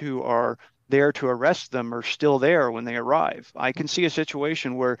guys who are there to arrest them are still there when they arrive. I can see a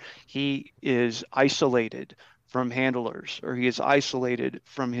situation where he is isolated from handlers or he is isolated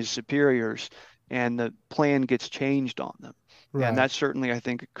from his superiors and the plan gets changed on them. Right. And that certainly, I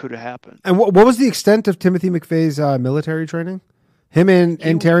think, could have happened. And what was the extent of Timothy McVeigh's military training? Him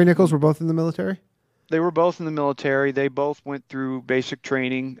and Terry Nichols were both in the military? They were both in the military. They both went through basic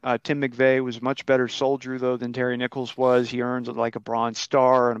training. Tim McVeigh was a much better soldier, though, than Terry Nichols was. He earned like a Bronze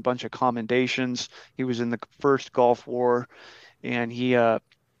Star and a bunch of commendations. He was in the first Gulf War, and he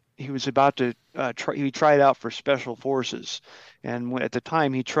was about to he tried out for Special Forces. And at the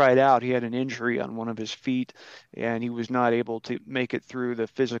time he tried out, he had an injury on one of his feet, and he was not able to make it through the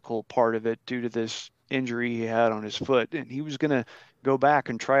physical part of it due to this injury he had on his foot. And he was going to go back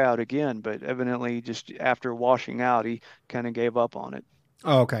and try out again, but evidently just after washing out, he kind of gave up on it.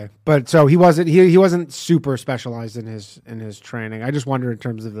 Oh, okay. But so he wasn't super specialized in his training. I just wonder in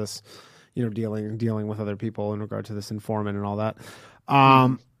terms of this, dealing with other people in regard to this informant and all that.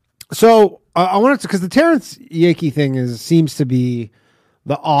 So I wanted to, because the Terrence Yakey thing seems to be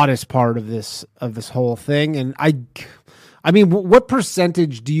the oddest part of this whole thing, and I mean, what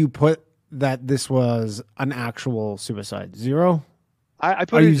percentage do you put that this was an actual suicide? Zero? I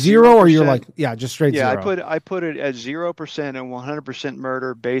put Are you 0 or you're like, just straight zero? I put it at 0% and 100%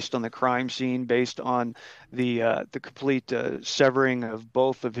 murder based on the crime scene, based on the complete severing of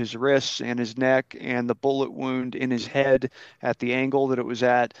both of his wrists and his neck, and the bullet wound in his head at the angle that it was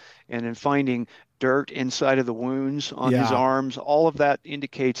at, and in finding dirt inside of the wounds on his arms. All of that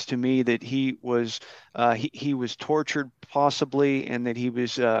indicates to me that he was tortured possibly, and that he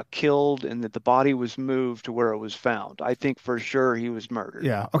was killed, and that the body was moved to where it was found. I think for sure he was murdered.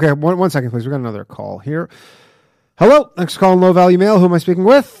 Yeah. Okay. One second, please. We got another call here. Hello. Thanks for calling Low Value Mail. Who am I speaking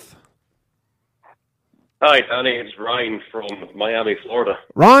with? Hi, Danny. It's Ryan from Miami, Florida.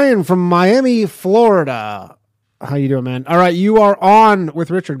 Ryan from Miami, Florida. How you doing, man? All right. You are on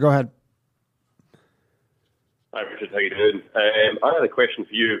with Richard. Go ahead. Hi, Richard. How you doing? I had a question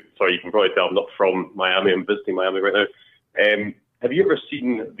for you. Sorry, you can probably tell I'm not from Miami. I'm visiting Miami right now. Have you ever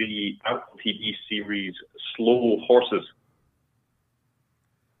seen the Apple TV series Slow Horses?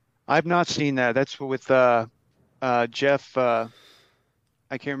 I've not seen that. That's with Jeff.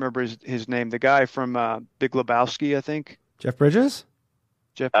 I can't remember his name. The guy from Big Lebowski, I think. Jeff Bridges.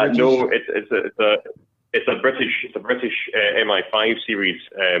 Jeff Bridges. No, it's a British MI5 series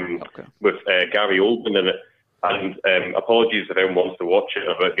with Gary Oldman in it. And apologies if anyone wants to watch it.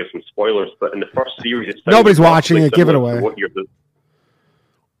 I'm about to give some spoilers, but in the first series, it's nobody's watching it. Give it away.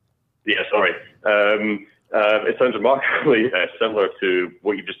 Yeah, sorry. It sounds remarkably similar to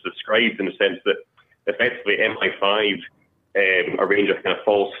what you just described, in the sense that effectively MI5 arrange a kind of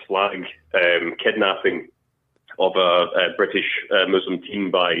false flag kidnapping of a British Muslim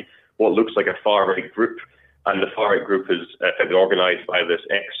teen by what looks like a far-right group, and the far-right group is organised by this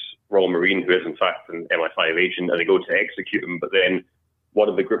ex-Royal Marine who is in fact an MI5 agent, and they go to execute him, but then one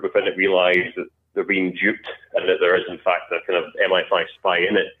of the group within it realise that they're being duped and that there is in fact a kind of MI5 spy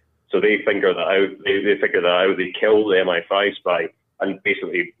in it. So they figure that out. They figure that out. They kill the MI5 spy and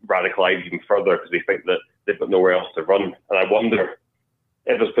basically radicalise even further because they think that they've got nowhere else to run. And I wonder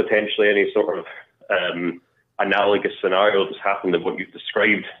if there's potentially any sort of analogous scenario that's happened in what you've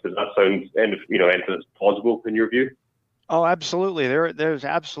described. Does that sound anything that's plausible in your view? Oh, absolutely. There's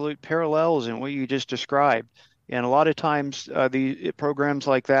absolute parallels in what you just described. And a lot of times the programs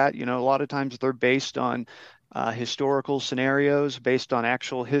like that, a lot of times they're based on historical scenarios, based on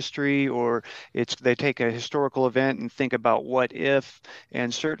actual history, or they take a historical event and think about what if.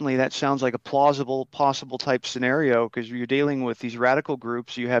 And certainly that sounds like a plausible, possible type scenario, because you're dealing with these radical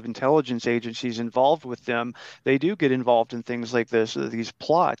groups. You have intelligence agencies involved with them. They do get involved in things like this, these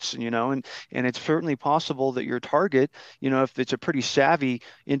plots, and it's certainly possible that your target, if it's a pretty savvy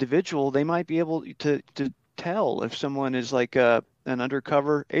individual, they might be able to tell if someone is like an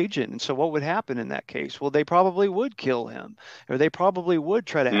undercover agent. And so what would happen in that case? Well, they probably would kill him, or they probably would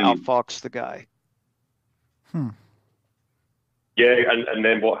try to outfox the guy. Yeah, and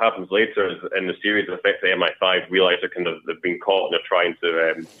then what happens later is in the series, effectively MI5 realize they've been caught and they're trying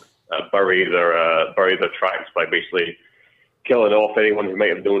to bury their tracks by basically killing off anyone who might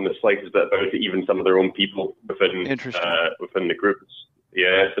have known the slightest bit about it, even some of their own people within the groups.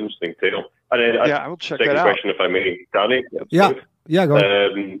 Yeah, it's an interesting tale. And then I will check that out. Second question, if I may, Danny. Yeah, go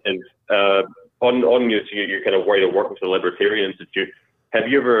ahead. On you're kind of where you work with the Libertarian Institute. Have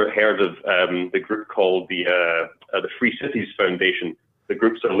you ever heard of the group called the Free Cities Foundation? The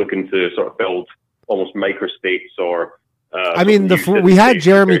groups are looking to sort of build almost microstates or. We had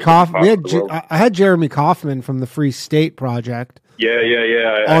Jeremy Kaufman. I had Jeremy Kaufman from the Free State Project.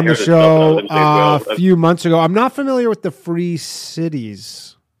 Yeah. On the show a few months ago. I'm not familiar with the Free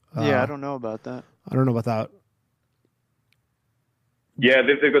Cities. I don't know about that. Yeah,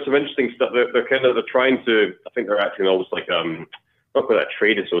 they've got some interesting stuff. They're trying to. I think they're acting almost like not quite a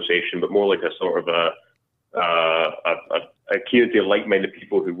trade association, but more like a sort of a community of like-minded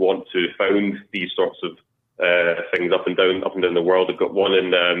people who want to found these sorts of things up and down the world. They've got one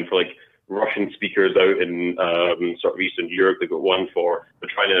in for like Russian speakers out in sort of Eastern Europe. They've got one they're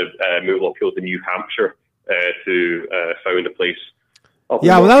trying to move a lot of people to New Hampshire to found a place.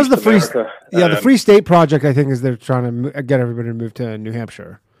 Yeah, well, that was the Free. The Free State Project. I think is they're trying to get everybody to move to New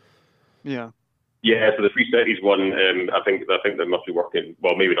Hampshire. Yeah. Yeah, so the Free Cities one, I think they must be working.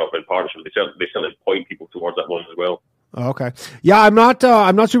 Well, maybe not in partnership. They certainly point people towards that one as well. Oh, okay. Yeah, I'm not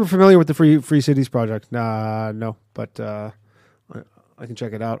super familiar with the Free Cities Project. No, but I can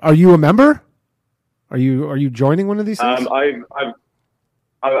check it out. Are you a member? Are you joining one of these things? They've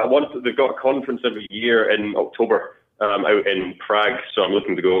got a conference every year in October. Out in Prague, so I'm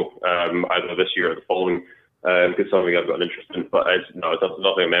looking to go either this year or the following. Because something I've got an interest in, but it's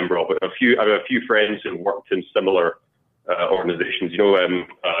nothing a member of. But I have a few friends who worked in similar organizations.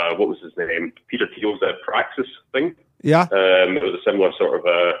 What was his name? Peter Thiel's Praxis thing. Yeah. It was a similar sort of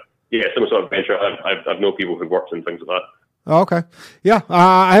venture. I've known people who worked in things like that. Oh, okay. Yeah,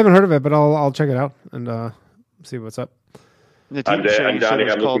 I haven't heard of it, but I'll check it out and See what's up. The TV show you said Danny,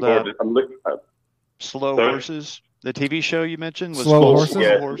 was I'm called looking forward to, Slow sorry? Horses. The TV show you mentioned was Slow called Horses?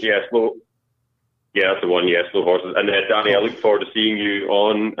 Slow Horses. Yeah, that's the one. Yeah, Slow Horses. And Danny, I look forward to seeing you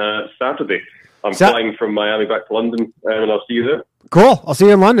on Saturday. I'm Sa- flying from Miami back to London, and I'll see you there. Cool. I'll see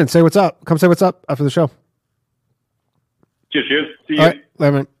you in London. Say what's up. Come say what's up after the show. Cheers. See you. All right.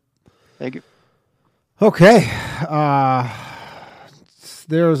 Later, man. Thank you. Okay.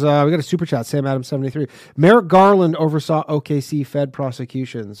 There's we got a super chat. Sam Adams 73. Merrick Garland oversaw OKC Fed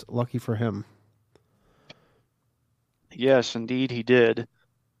prosecutions. Lucky for him. Yes, indeed, he did.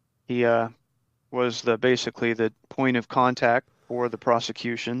 He was basically the point of contact for the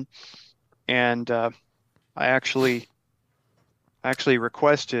prosecution, and I actually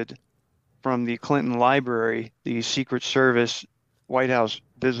requested from the Clinton Library the Secret Service White House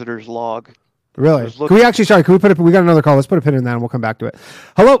visitors log. Really? Can we actually, sorry, can we put we got another call. Let's put a pin in that and we'll come back to it.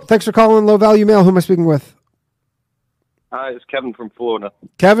 Hello. Thanks for calling Low Value Mail. Who am I speaking with? Hi, it's Kevin from Florida.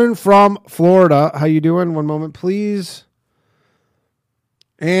 Kevin from Florida. How you doing? One moment, please.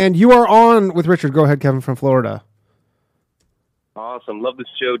 And you are on with Richard. Go ahead, Kevin from Florida. Awesome. Love this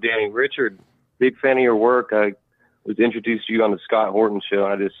show, Danny. Richard, big fan of your work. I was introduced to you on the Scott Horton show,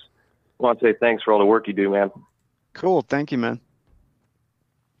 and I just want to say thanks for all the work you do, man. Cool. Thank you, man.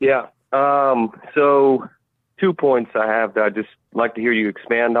 Yeah. So 2 points I have that I'd just like to hear you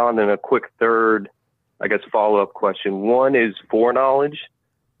expand on, and a quick third, I guess, follow-up question. One is foreknowledge.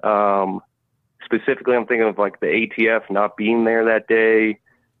 Specifically, I'm thinking of like the ATF not being there that day.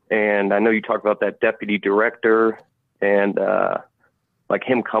 And I know you talked about that deputy director and like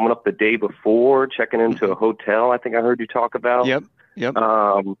him coming up the day before, checking into a hotel, I think I heard you talk about. Yep.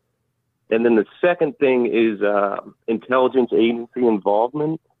 And then the second thing is intelligence agency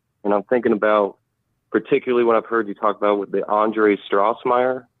involvement. And I'm thinking about particularly what I've heard you talk about with the Andre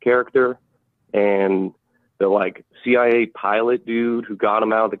Strassmeyer character and the like CIA pilot dude who got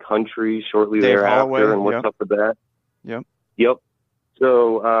him out of the country shortly Dave thereafter. Holloway, And what's yep. up with that? Yep.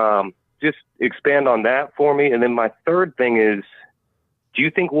 So just expand on that for me. And then my third thing is, do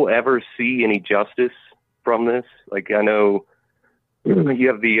you think we'll ever see any justice from this? Like, I know you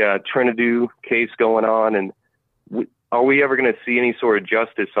have the Trinidad case going on, and are we ever going to see any sort of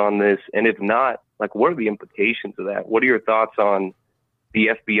justice on this? And if not, like, what are the implications of that? What are your thoughts on the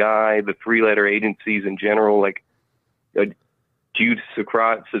FBI, the three-letter agencies in general? Like, do you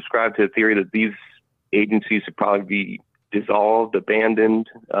subscribe to the theory that these agencies should probably be dissolved, abandoned?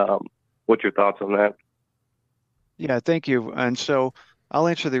 What's your thoughts on that? Yeah, thank you. And so I'll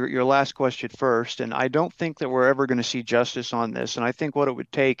answer your last question first. And I don't think that we're ever going to see justice on this. And I think what it would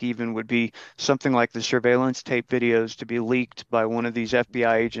take even would be something like the surveillance tape videos to be leaked by one of these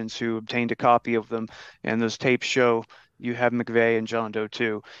FBI agents who obtained a copy of them. And those tapes show you have McVeigh and John Doe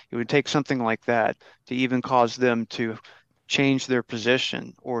too. It would take something like that to even cause them to change their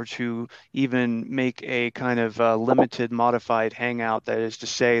position or to even make a kind of limited modified hangout. That is to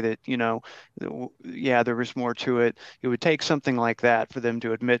say that, yeah, there was more to it. It would take something like that for them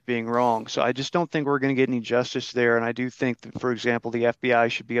to admit being wrong. So I just don't think we're going to get any justice there. And I do think that, for example, the FBI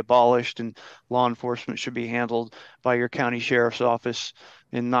should be abolished and law enforcement should be handled by your county sheriff's office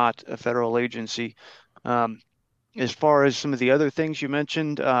and not a federal agency. As far as some of the other things you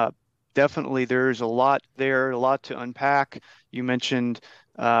mentioned, definitely there's a lot there, a lot to unpack. You mentioned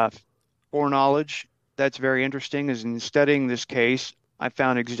foreknowledge. That's very interesting. As in studying this case, I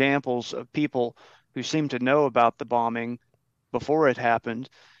found examples of people who seemed to know about the bombing before it happened.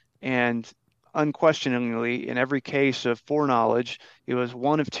 And unquestioningly, in every case of foreknowledge, it was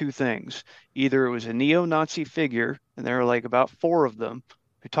one of two things. Either it was a neo-Nazi figure, and there were like about 4 of them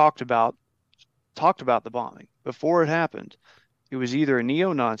who talked about the bombing before it happened. It was either a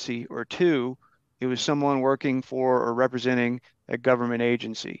neo-Nazi, or 2, it was someone working for or representing a government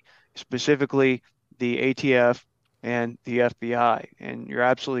agency, specifically the ATF and the FBI. And you're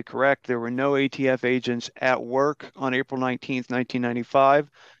absolutely correct. There were no ATF agents at work on April 19th, 1995.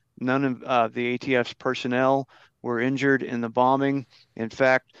 None of the ATF's personnel were injured in the bombing. In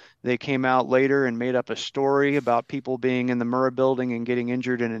fact, they came out later and made up a story about people being in the Murrah building and getting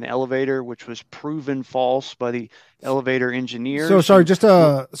injured in an elevator, which was proven false by the elevator engineers. So sorry,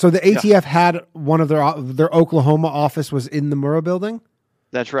 so the ATF had one of their Oklahoma office was in the Murrah building?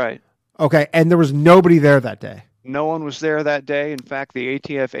 That's right. Okay, and there was nobody there that day. No one was there that day. In fact, the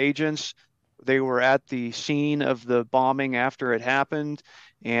ATF agents, they were at the scene of the bombing after it happened.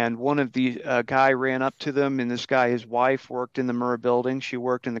 And one of the guy ran up to them, and this guy, his wife, worked in the Murrah building. She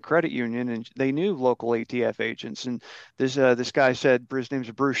worked in the credit union, and they knew local ATF agents. And this guy said, his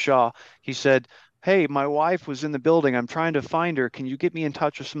name's Bruce Shaw. He said, hey, my wife was in the building. I'm trying to find her. Can you get me in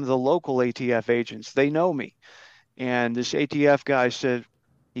touch with some of the local ATF agents? They know me. And this ATF guy said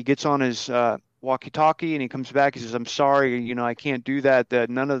he gets on his walkie-talkie and he comes back. He says, I'm sorry, I can't do that. That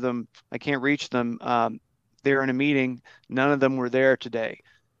none of them, I can't reach them. They're in a meeting. None of them were there today.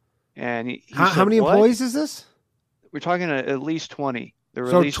 And he How said, many what? employees is this? We're talking at least 20. There were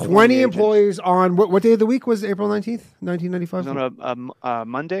So at least 20 agents. employees on what day of the week was April 19th, 1995? It was on a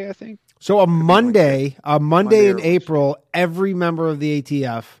Monday, I think. So a Monday in or April, every member of the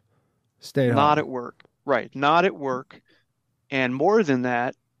ATF stayed home. Not at work. Right. Not at work. And more than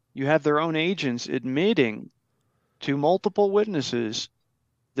that, you have their own agents admitting to multiple witnesses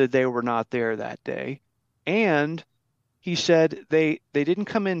that they were not there that day. And he said they didn't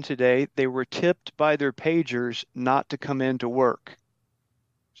come in today. They were tipped by their pagers not to come in to work.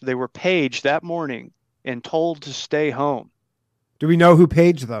 So they were paged that morning and told to stay home. Do we know who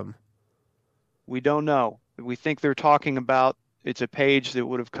paged them? We don't know. We think they're talking about it's a page that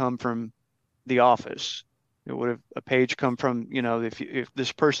would have come from the office. It would have a page come from, if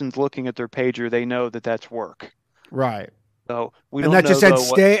this person's looking at their pager, they know that that's work. Right. So we And don't that just said know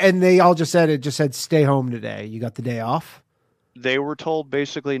stay, and they all just said stay home today. You got the day off? They were told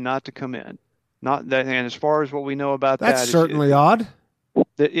basically not to come in. Not that, and as far as what we know about That's certainly odd.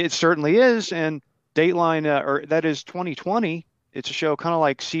 It certainly is. And Dateline, or that is 2020. It's a show kind of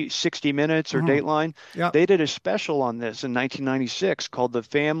like 60 Minutes or Dateline. Yeah. They did a special on this in 1996 called The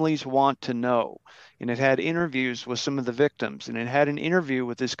Families Want to Know. And it had interviews with some of the victims. And it had an interview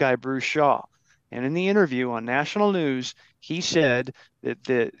with this guy, Bruce Shaw. And in the interview on national news, he said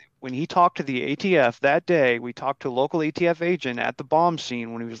that when he talked to the ATF that day, we talked to a local ATF agent at the bomb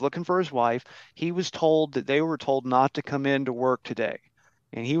scene when he was looking for his wife. He was told that they were told not to come in to work today.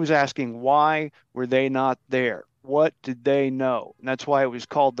 And he was asking, why were they not there? What did they know? And that's why it was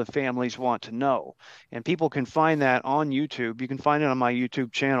called The Families Want to Know. And people can find that on YouTube. You can find it on my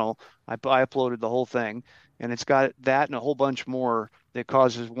YouTube channel. I uploaded the whole thing. And it's got that and a whole bunch more that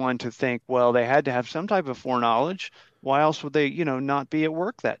causes one to think, well, they had to have some type of foreknowledge. Why else would they, not be at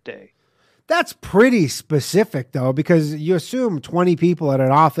work that day? That's pretty specific, though, because you assume 20 people at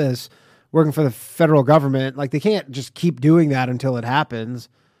an office working for the federal government, like they can't just keep doing that until it happens,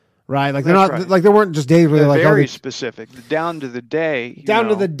 right? Like they're not right. Like there weren't just days where they're like, very specific, down to the day.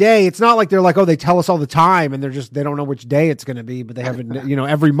 To the day. It's not like they're like, oh, they tell us all the time, and they don't know which day it's going to be, but they haven't,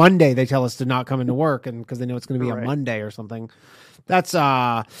 every Monday they tell us to not come into work, and because they know it's going to be a Monday or something. That's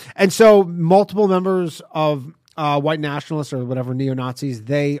and so multiple members of white nationalists or whatever neo-Nazis,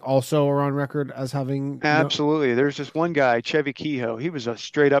 they also are on record as having absolutely. There's this one guy, Chevy Kehoe. He was a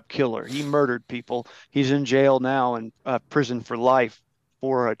straight up killer. He murdered people. He's in jail now and prison for life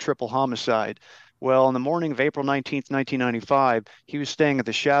for a triple homicide. Well, on the morning of April 19th, 1995, he was staying at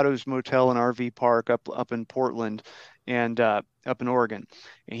the Shadows Motel and RV Park up in Portland and up in Oregon.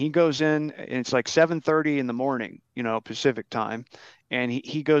 And he goes in, and it's like 7:30 in the morning, Pacific time. And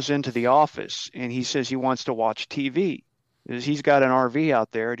he goes into the office and he says he wants to watch TV. He's got an RV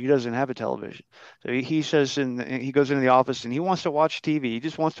out there and he doesn't have a television. So he says, he goes into the office and he wants to watch TV. He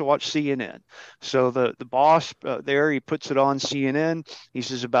just wants to watch CNN. So the boss there, he puts it on CNN. He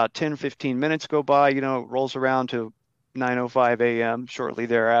says about 10, 15 minutes go by, rolls around to 9:05 a.m. shortly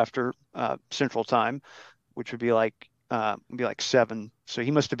thereafter, Central Time, which would be like 7. So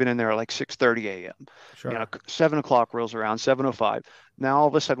he must have been in there at like 6:30 a.m. Sure. 7 o'clock rolls around, 7:05. Now all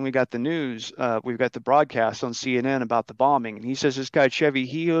of a sudden we got the news. We've got the broadcast on CNN about the bombing, and he says this guy Chevy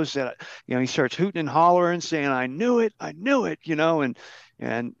Kehoe said, he starts hooting and hollering, saying, "I knew it,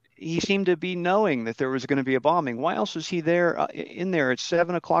 and he seemed to be knowing that there was going to be a bombing. Why else was he there in there at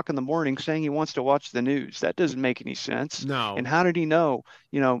 7 o'clock in the morning saying he wants to watch the news? That doesn't make any sense. No. And how did he know?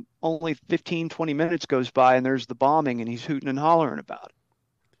 Only 15, 20 minutes goes by and there's the bombing and he's hooting and hollering about it.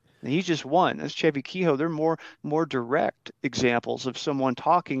 And he's just one. That's Chevy Kehoe. They're more direct examples of someone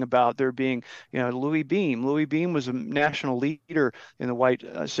talking about there being, Louis Beam. Louis Beam was a national leader in the white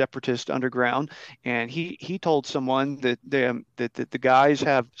separatist underground, and he told someone that the guys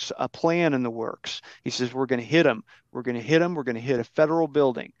have a plan in the works. He says, we're going to hit them. We're going to hit them. We're going to hit a federal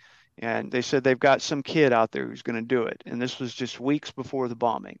building. And they said they've got some kid out there who's going to do it. And this was just weeks before the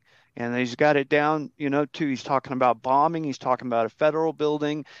bombing. And he's got it down, he's talking about bombing. He's talking about a federal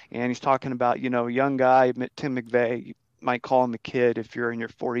building. And he's talking about, a young guy, Tim McVeigh. You might call him a kid if you're in your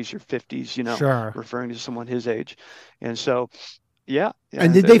 40s or 50s, sure. Referring to someone his age. And so, yeah.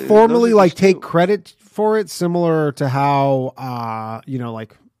 And did they formally take credit for it, similar to how,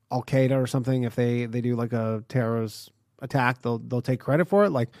 like Al Qaeda or something, if they do like a terrorist attack, they'll take credit for it?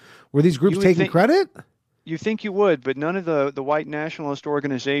 Like, were these groups taking credit? You think you would, but none of the white nationalist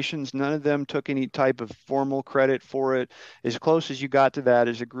organizations, none of them took any type of formal credit for it. As close as you got to that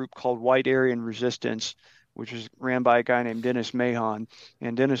is a group called White Aryan Resistance, which was ran by a guy named Dennis Mahon.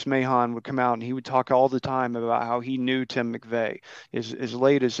 And Dennis Mahon would come out and he would talk all the time about how he knew Tim McVeigh. As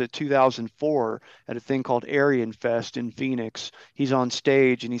late as 2004 at a thing called Aryan Fest in Phoenix, he's on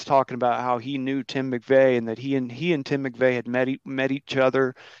stage and he's talking about how he knew Tim McVeigh and that he and Tim McVeigh had met each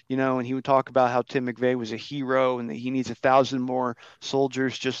other, and he would talk about how Tim McVeigh was a hero and that he needs 1,000 more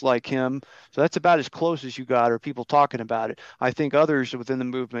soldiers just like him. So that's about as close as you got, or people talking about it. I think others within the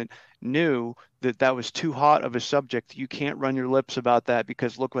movement knew that was too hot of a subject. You can't run your lips about that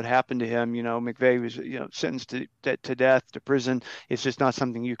because look what happened to him. McVeigh was sentenced to death, to prison. It's just not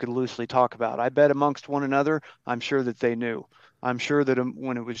something you could loosely talk about. I bet amongst one another, I'm sure that they knew. I'm sure that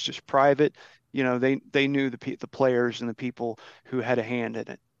when it was just private, they knew the players and the people who had a hand in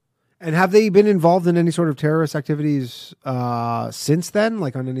it. And have they been involved in any sort of terrorist activities since then,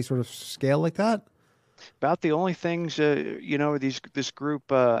 like on any sort of scale like that? About the only things, this group,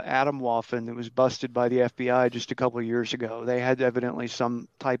 Atomwaffen, that was busted by the FBI just a couple of years ago. They had evidently some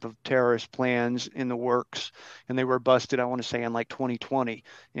type of terrorist plans in the works, and they were busted, I want to say, in like 2020.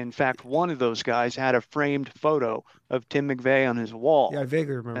 In fact, one of those guys had a framed photo of Tim McVeigh on his wall. Yeah, I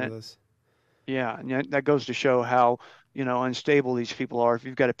vaguely remember this. Yeah, and that goes to show how, unstable these people are. If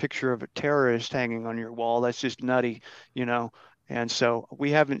you've got a picture of a terrorist hanging on your wall, that's just nutty, And so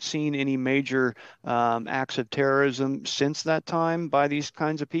we haven't seen any major acts of terrorism since that time by these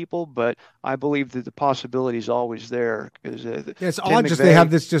kinds of people, but I believe that the possibility is always there. Because it's odd just they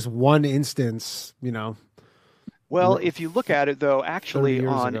have this just one instance, Well, if you look at it, though, actually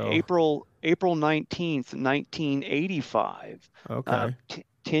on ago. April 19th, 1985, okay.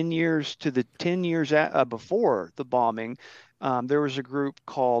 10 years before the bombing, there was a group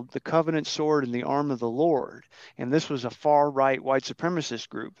called the Covenant Sword and the Arm of the Lord. And this was a far-right white supremacist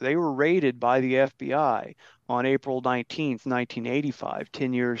group. They were raided by the FBI on April 19th, 1985,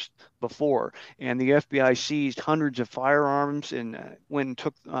 10 years before. And the FBI seized hundreds of firearms and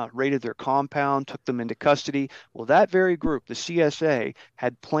raided their compound, took them into custody. Well, that very group, the CSA,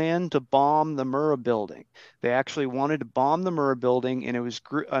 had planned to bomb the Murrah building. They actually wanted to bomb the Murrah building, and it was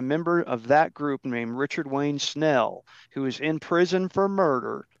a member of that group named Richard Wayne Snell, who was in prison for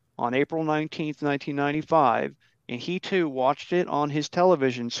murder on April 19th, 1995. And he, too, watched it on his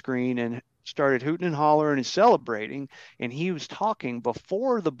television screen and started hooting and hollering and celebrating. And he was talking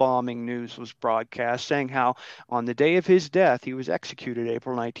before the bombing news was broadcast, saying how on the day of his death, he was executed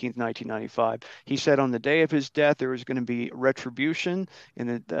April 19th, 1995. He said on the day of his death, there was going to be retribution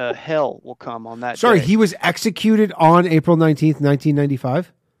and that hell will come on that day. He was executed on April 19th,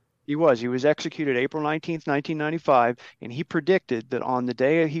 1995? He was executed April 19th, 1995, and he predicted that on the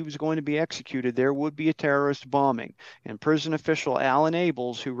day he was going to be executed, there would be a terrorist bombing. And prison official Alan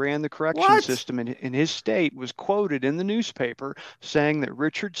Abels, who ran the correction system in his state, was quoted in the newspaper saying that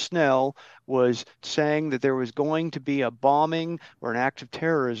Richard Snell was saying that there was going to be a bombing or an act of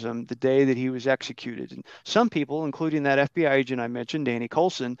terrorism the day that he was executed. And some people, including that FBI agent I mentioned, Danny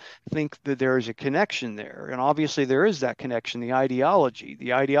Coulson, think that there is a connection there. And obviously there is that connection, the ideology.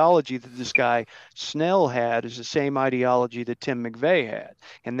 The ideology that this guy Snell had is the same ideology that Tim McVeigh had.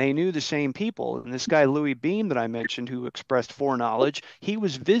 And they knew the same people. And this guy Louis Beam that I mentioned, who expressed foreknowledge, he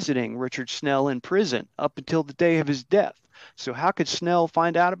was visiting Richard Snell in prison up until the day of his death. So how could Snell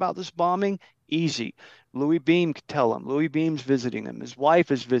find out about this bombing? Easy. Louis Beam could tell him. Louis Beam's visiting him. His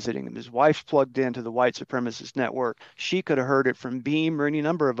wife is visiting him. His wife's plugged into the white supremacist network. She could have heard it from Beam or any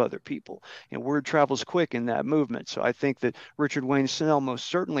number of other people. And word travels quick in that movement. So I think that Richard Wayne Snell most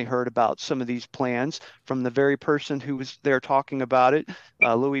certainly heard about some of these plans from the very person who was there talking about it,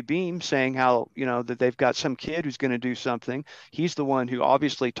 Louis Beam, saying how, that they've got some kid who's going to do something. He's the one who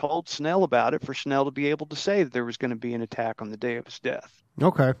obviously told Snell about it for Snell to be able to say that there was going to be an attack on the day of his death.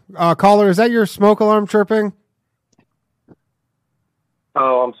 Okay. Caller, is that your smoke alarm chirping?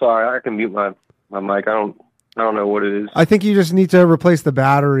 Oh, I'm sorry. I can mute my mic. I don't know what it is. I think you just need to replace the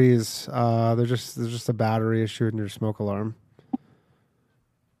batteries. There's just a battery issue in your smoke alarm.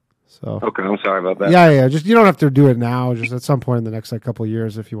 So okay, I'm sorry about that. Yeah. Just you don't have to do it now. Just at some point in the next couple of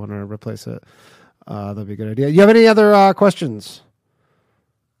years, if you want to replace it, that'd be a good idea. You have any other questions?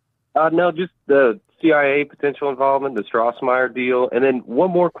 No, just the CIA potential involvement, the Strassmeyer deal, and then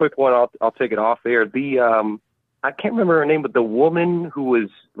one more quick one. I'll take it off there. I can't remember her name, but the woman who was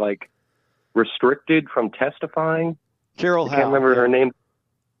like restricted from testifying. Carol Howe. I can't remember her name.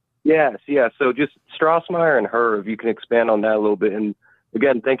 Yes, yeah. So just Strassmeyer and her, if you can expand on that a little bit. And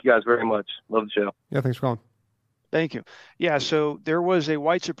again, thank you guys very much. Love the show. Yeah, thanks for calling. Thank you. Yeah, so there was a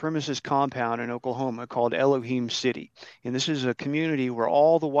white supremacist compound in Oklahoma called Elohim City. And this is a community where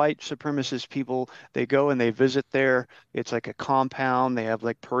all the white supremacist people, they go and they visit there. It's like a compound. They have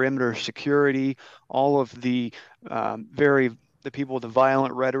like perimeter security. All of the the people with the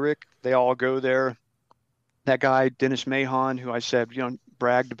violent rhetoric, they all go there. That guy, Dennis Mahon, who I said,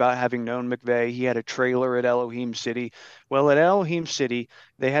 bragged about having known McVeigh. He had a trailer at Elohim City. Well, at Elohim City,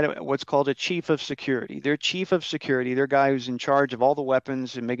 they had what's called a chief of security. Their chief of security, their guy who's in charge of all the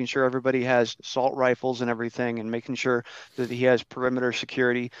weapons and making sure everybody has assault rifles and everything and making sure that he has perimeter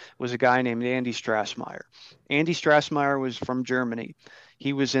security, was a guy named Andy Strassmeyer. Andy Strassmeyer was from Germany.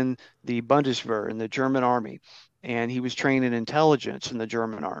 He was in the Bundeswehr, in the German army, and he was trained in intelligence in the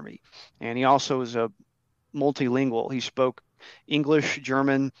German army. And he also was a multilingual. He spoke English,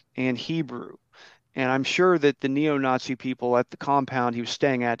 German, and Hebrew. And I'm sure that the neo-Nazi people at the compound he was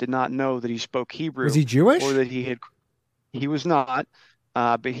staying at did not know that he spoke Hebrew. Was he Jewish? Or that he was not,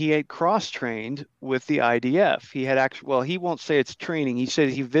 but he had cross-trained with the IDF. He had he won't say it's training. He said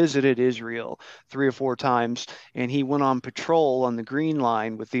he visited Israel 3 or 4 times, and he went on patrol on the Green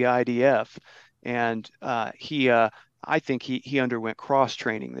Line with the IDF. And I think he underwent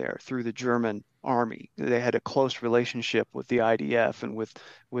cross-training there through the German army. They had a close relationship with the IDF and with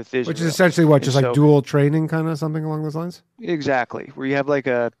Israel. Which is essentially what, just like dual training, kind of something along those lines? Exactly. Where you have like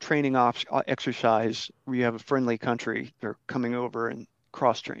a training exercise where you have a friendly country, they're coming over and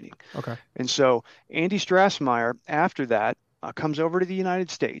cross-training. Okay. And so Andy Strassmeyer, after that, comes over to the United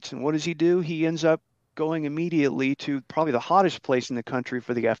States. And what does he do? He ends up going immediately to probably the hottest place in the country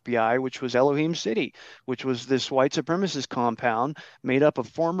for the FBI, which was Elohim City, which was this white supremacist compound made up of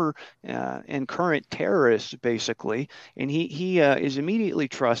former and current terrorists, basically. And he is immediately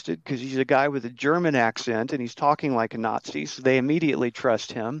trusted because he's a guy with a German accent and he's talking like a Nazi. So they immediately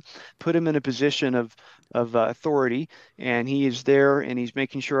trust him, put him in a position of authority, and he is there and he's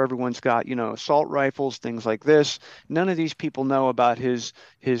making sure everyone's got, assault rifles, things like this. None of these people know about his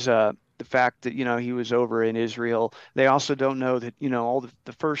the fact that, he was over in Israel. They also don't know that, all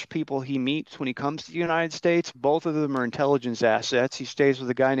the first people he meets when he comes to the United States, both of them are intelligence assets. He stays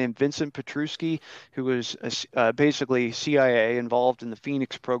with a guy named Vincent Petruski, who was basically CIA involved in the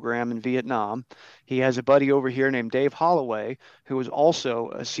Phoenix program in Vietnam. He has a buddy over here named Dave Holloway, who was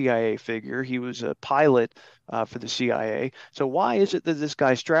also a CIA figure. He was a pilot for the CIA. So why is it that this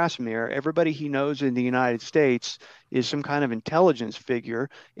guy Strassmeyer, everybody he knows in the United States, is some kind of intelligence figure?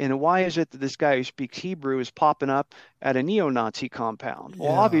 And why is it that this guy who speaks Hebrew is popping up at a neo-Nazi compound?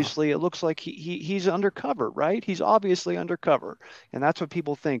 Well, obviously, it looks like he's undercover, right? He's obviously undercover. And that's what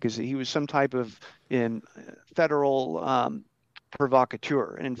people think, is that he was some type of federal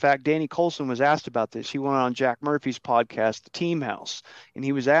provocateur. And in fact, Danny Coulson was asked about this. He went on Jack Murphy's podcast, The Team House, and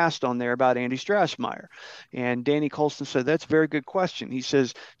he was asked on there about Andy Strassmeyer. And Danny Coulson said, that's a very good question. He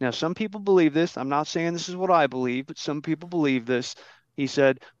says, now, some people believe this. I'm not saying this is what I believe, but some people believe this. He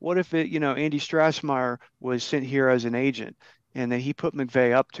said, what if Andy Strassmeyer was sent here as an agent and that he put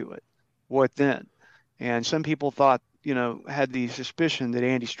McVeigh up to it? What then? And some people thought, had the suspicion that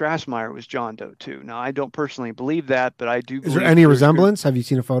Andy Strassmeyer was John Doe too. Now, I don't personally believe that, but I do believe. Is there any resemblance? Have you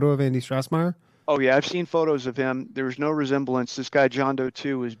seen a photo of Andy Strassmeyer? Oh, yeah, I've seen photos of him. There's no resemblance. This guy, John Doe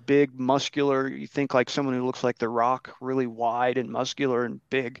 2, is big, muscular. You think like someone who looks like The Rock, really wide and muscular and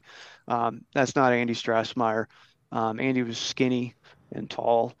big. That's not Andy Strassmeyer. Andy was skinny and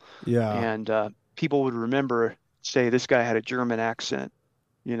tall. Yeah. And people would say this guy had a German accent,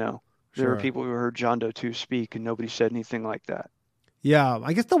 There were people who heard John Doe 2 speak, and nobody said anything like that. Yeah,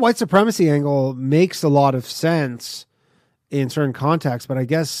 I guess the white supremacy angle makes a lot of sense in certain contexts, but I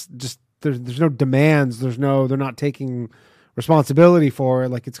guess just there's no demands. They're not taking responsibility for it.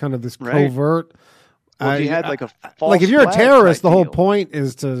 Like, it's kind of this covert. Well, if you had like a false like, if you're a terrorist, the whole deal. Point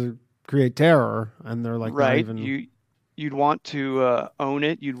is to create terror, and they're like, right. Not even... You'd want to own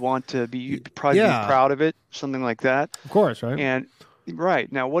it. You'd probably be proud of it, something like that. Of course, right? And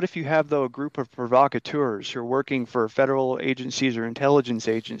right. Now, what if you have, though, a group of provocateurs who are working for federal agencies or intelligence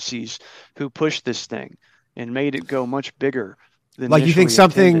agencies who pushed this thing and made it go much bigger than like, you think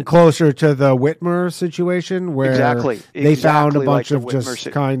something intended? Closer to the Whitmer situation where they found a bunch of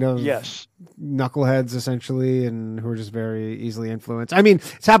just kind of knuckleheads, essentially, and who are just very easily influenced. I mean,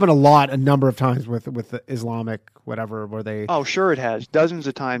 it's happened a number of times with the Islamic whatever, where they... Oh, sure it has. Dozens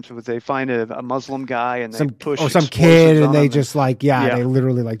of times where they find a Muslim guy and they push... Or some kid, and they just they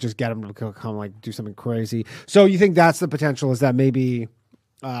literally just get him to come do something crazy. So you think that's the potential, is that maybe...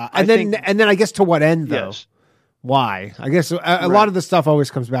 and then I guess to what end, though? Yes. Why? I guess a lot of the stuff always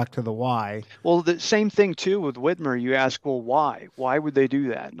comes back to the why. Well, the same thing too with Whitmer. You ask, well, why? Why would they do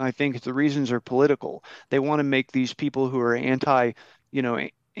that? And I think the reasons are political. They want to make these people who are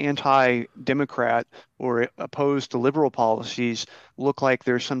anti-Democrat or opposed to liberal policies look like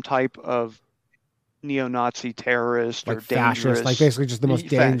they're some type of neo-Nazi terrorist Like or fascist, dangerous, like basically just the most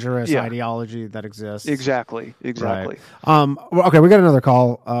dangerous ideology that exists. Exactly. Right. Okay, we got another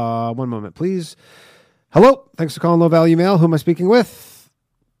call. One moment, please. Hello. Thanks for calling Low Value Mail. Who am I speaking with?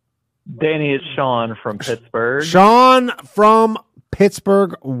 Danny, it's Sean from Pittsburgh. Sean from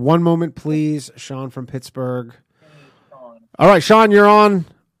Pittsburgh. One moment, please. Sean from Pittsburgh. All right, Sean, you're on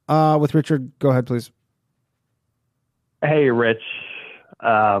with Richard. Go ahead, please. Hey, Rich.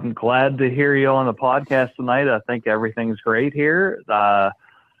 I'm glad to hear you on the podcast tonight. I think everything's great here. I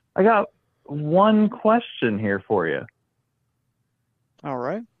got one question here for you. All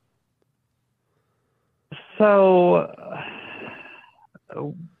right. So,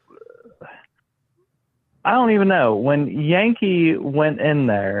 I don't even know. When Yankee went in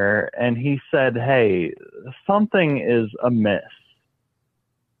there and he said, hey, something is amiss,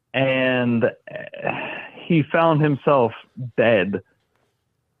 and he found himself dead.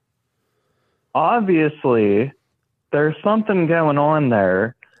 Obviously, there's something going on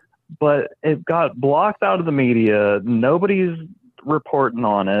there, but it got blocked out of the media. Nobody's reporting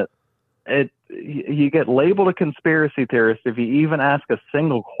on it. You get labeled a conspiracy theorist if you even ask a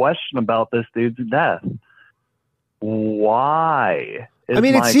single question about this dude's death. Why?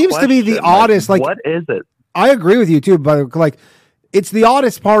 It seems to be the oddest. Like, what is it? I agree with you too, but like, it's the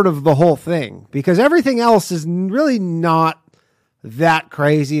oddest part of the whole thing because everything else is really not that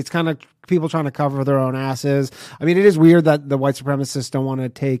crazy. It's kind of people trying to cover their own asses. I mean, it is weird that the white supremacists don't want to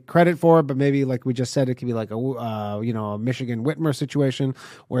take credit for it, but maybe, like we just said, it could be like a Michigan Whitmer situation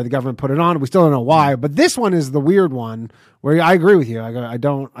where the government put it on. We still don't know why, but this one is the weird one where I agree with you. I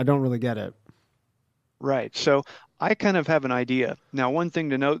don't really get it. Right. So I kind of have an idea. Now, one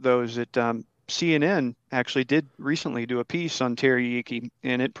thing to note though is that CNN actually did recently do a piece on Terry Yieke,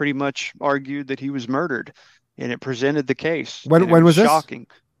 and it pretty much argued that he was murdered, and it presented the case. When was this? Shocking.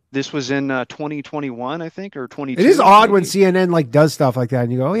 This was in 2021, I think, or 22. It is odd when CNN like does stuff like that,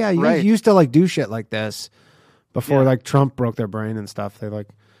 and you go, "Oh yeah, you used to like do shit like this before like Trump broke their brain and stuff." They like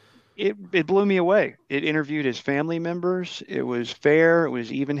it blew me away. It interviewed his family members. It was fair. It was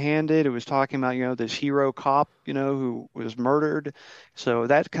even-handed. It was talking about this hero cop who was murdered. So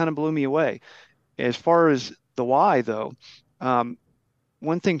that kind of blew me away. As far as the why, though,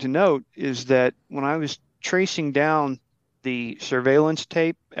 one thing to note is that when I was tracing down the surveillance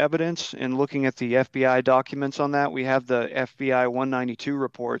tape evidence and looking at the FBI documents on that, we have the FBI 192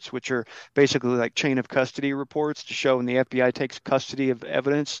 reports, which are basically like chain of custody reports to show when the FBI takes custody of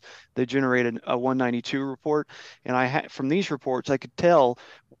evidence, they generated a 192 report. And from these reports, I could tell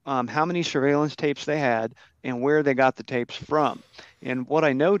how many surveillance tapes they had and where they got the tapes from. And what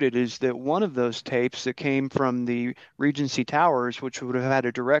I noted is that one of those tapes that came from the Regency Towers, which would have had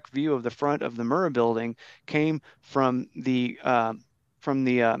a direct view of the front of the Murrah building, came from the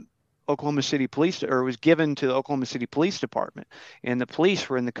Oklahoma City Police, or was given to the Oklahoma City Police Department, and the police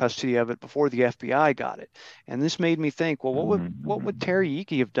were in the custody of it before the FBI got it. And this made me think, well, what would Terry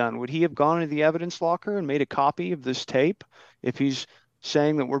Yieke have done? Would he have gone into the evidence locker and made a copy of this tape if he's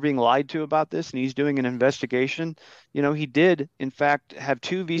saying that we're being lied to about this and he's doing an investigation? He did, in fact, have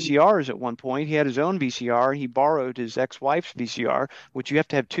two VCRs at one point. He had his own VCR. He borrowed his ex-wife's VCR, which you have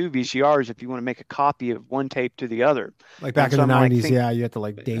to have two VCRs if you want to make a copy of one tape to the other. Like back in the 90s, you have to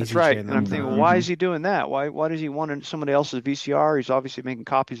like daisy That's right. chain them. And I'm thinking, well, why is he doing that? Why does he want somebody else's VCR? He's obviously making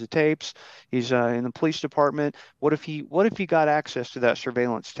copies of tapes. He's in the police department. What if he got access to that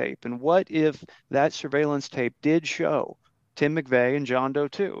surveillance tape? And what if that surveillance tape did show Tim McVeigh and John Doe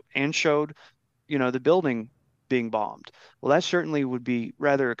too, and showed, the building being bombed? Well, that certainly would be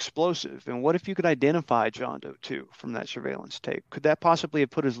rather explosive. And what if you could identify John Doe too from that surveillance tape? Could that possibly have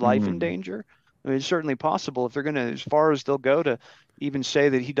put his life in danger? I mean, it's certainly possible. If they're going to, as far as they'll go to even say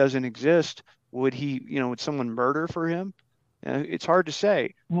that he doesn't exist, would someone murder for him? It's hard to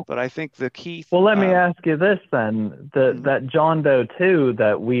say, but I think the key. Well, let me ask you this then: that John Doe 2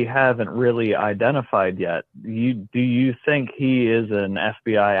 that we haven't really identified yet. Do you think he is an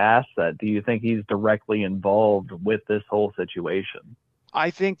FBI asset? Do you think he's directly involved with this whole situation? I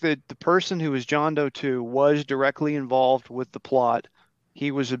think that the person who was John Doe 2 was directly involved with the plot.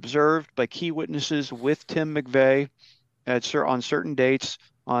 He was observed by key witnesses with Tim McVeigh on certain dates.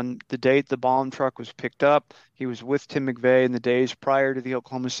 On the date the bomb truck was picked up, he was with Tim McVeigh in the days prior to the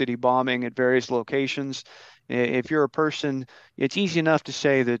Oklahoma City bombing at various locations. If you're a person, it's easy enough to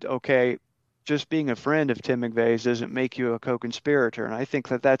say that, okay, just being a friend of Tim McVeigh's doesn't make you a co-conspirator. And I think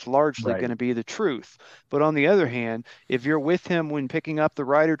that that's largely going to be the truth. But on the other hand, if you're with him when picking up the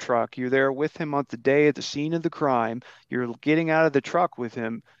Ryder truck, you're there with him on the day at the scene of the crime, you're getting out of the truck with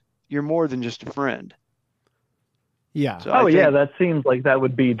him, you're more than just a friend. Yeah. So that seems like that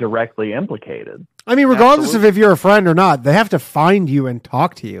would be directly implicated. I mean, regardless of if you're a friend or not, they have to find you and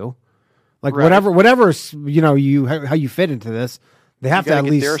talk to you. Like whatever, how you fit into this. They have to at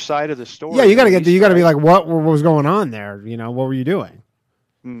least their side of the story. Yeah, you got to be like, what was going on there? What were you doing?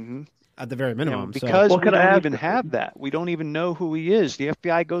 Mm-hmm. At the very minimum. Because we don't even have that. We don't even know who he is. The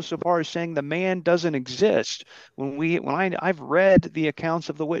FBI goes so far as saying the man doesn't exist. I've read the accounts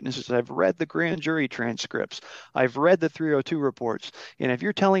of the witnesses, I've read the grand jury transcripts, I've read the 302 reports, and if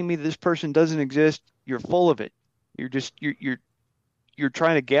you're telling me this person doesn't exist, you're full of it. You're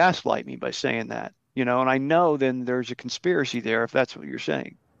trying to gaslight me by saying that. And I know then there's a conspiracy there if that's what you're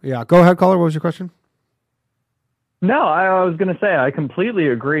saying. Yeah, go ahead, caller. What was your question? No, I was going to say I completely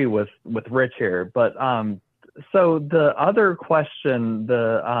agree with Rich here, but so the other question,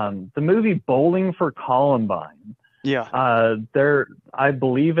 the movie Bowling for Columbine. Yeah. I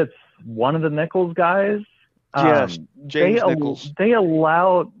believe it's one of the Nichols guys. Yes, James Nichols. They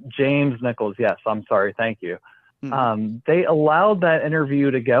allowed James Nichols. Yes, I'm sorry. Thank you. Mm-hmm. They allowed that interview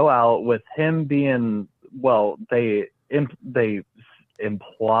to go out with him being, they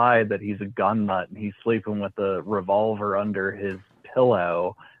imply that he's a gun nut and he's sleeping with a revolver under his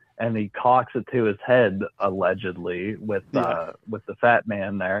pillow, and he cocks it to his head allegedly with the fat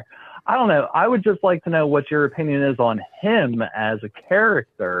man there. I don't know. I would just like to know what your opinion is on him as a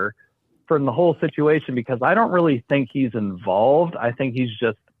character from the whole situation, because I don't really think he's involved. I think he's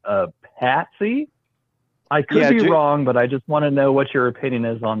just a patsy. I could be wrong, but I just want to know what your opinion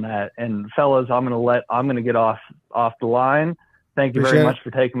is on that. And fellas, I'm going to get off the line. Thank you very much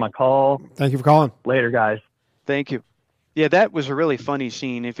for taking my call. Thank you for calling. Later, guys. Thank you. Yeah, that was a really funny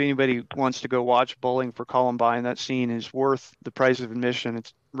scene. If anybody wants to go watch Bowling for Columbine, that scene is worth the price of admission.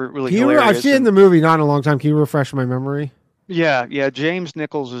 It's really hilarious. I've seen the movie not in a long time. Can you refresh my memory? Yeah. James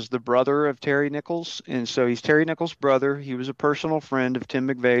Nichols is the brother of Terry Nichols, and so he's Terry Nichols' brother. He was a personal friend of Tim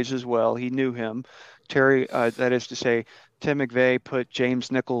McVeigh's as well. He knew him. That is to say, Tim McVeigh put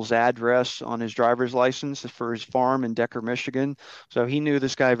James Nichols' address on his driver's license for his farm in Decker, Michigan. So he knew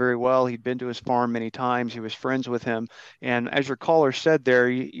this guy very well. He'd been to his farm many times. He was friends with him. And as your caller said there,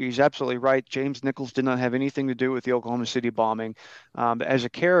 he's absolutely right. James Nichols did not have anything to do with the Oklahoma City bombing. As a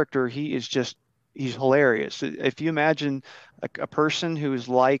character, he's hilarious. If you imagine a person who is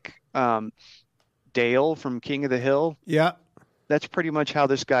like Dale from King of the Hill. Yeah. That's pretty much how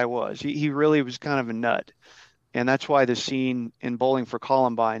this guy was. He really was kind of a nut. And that's why the scene in Bowling for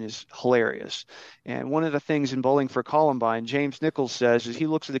Columbine is hilarious. And one of the things in Bowling for Columbine, James Nichols says, is he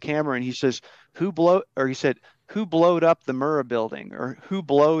looks at the camera and he says, who blowed up the Murrah building, or who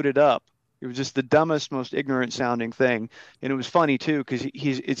blowed it up? It was just the dumbest, most ignorant sounding thing. And it was funny too, because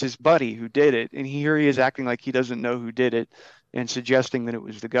it's his buddy who did it. And here he is acting like he doesn't know who did it and suggesting that it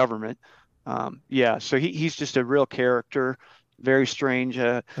was the government. So he's just a real character. Very strange.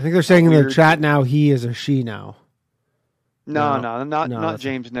 I think they're saying in the chat now he is a she now. No, not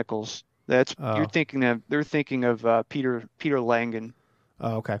James Nichols. They're thinking of Peter Langen.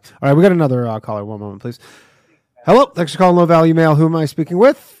 Oh, okay. All right, we got another caller. One moment, please. Hello, thanks for calling Low Value Mail. Who am I speaking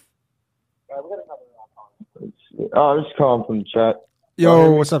with? I'm just calling from the chat.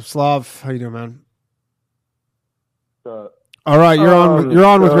 Yo, what's up, Slav? How you doing, man? All right, you're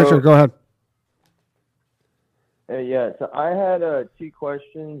on with Richard. Go ahead. So I had two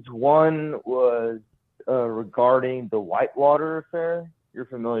questions. One was regarding the Whitewater affair. You're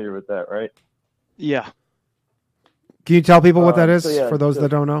familiar with that, right? Yeah. Can you tell people what that is for those that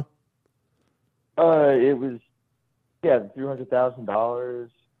don't know? It was, $300,000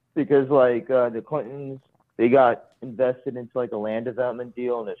 because the Clintons, they got invested into a land development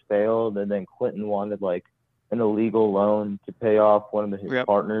deal and it failed, and then Clinton wanted an illegal loan to pay off one of his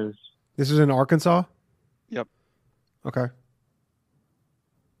partners. This is in Arkansas? Yep. Okay.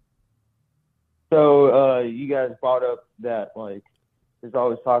 So you guys brought up that there's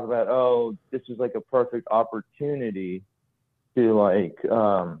always talk about this was a perfect opportunity to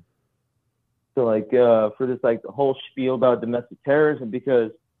for this the whole spiel about domestic terrorism,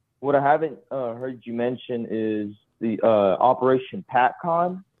 because what I haven't heard you mention is the Operation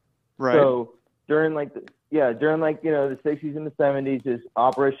PatCon. Right. So during the 60s and the 70s is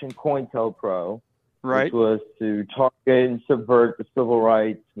Operation COINTELPRO. Right. Which was to target and subvert the civil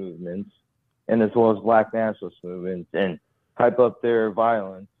rights movements, and as well as black nationalist movements, and hype up their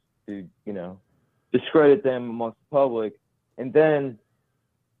violence to, discredit them amongst the public. And then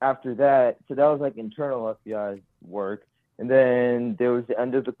after that, so that was like internal FBI work. And then there was the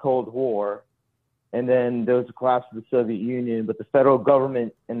end of the Cold War. And then there was the collapse of the Soviet Union. But the federal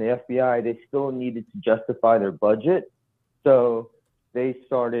government and the FBI, they still needed to justify their budget. So they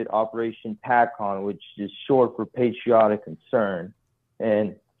started Operation PACON, which is short for Patriotic Concern.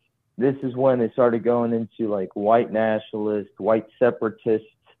 And this is when they started going into like white nationalists, white separatists,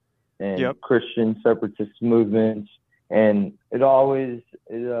 and Christian separatist movements. And it always,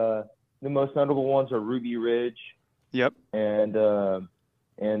 the most notable ones are Ruby Ridge. Yep. And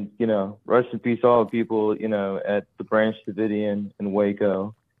you know, rest in peace all the people, you know, at the Branch Davidian in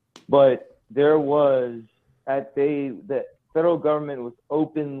Waco. But there was, the federal government was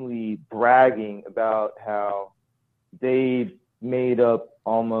openly bragging about how they made up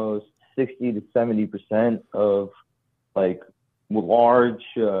almost 60 to 70% of like large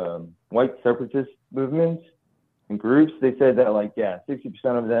white separatist movements and groups. They said that like, 60%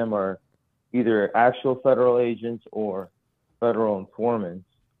 of them are either actual federal agents or federal informants.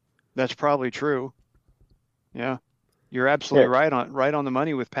 That's probably true. Yeah. You're absolutely right on the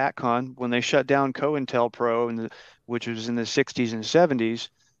money with PatCon. When they shut down COINTELPRO, which was in the 60s and 70s,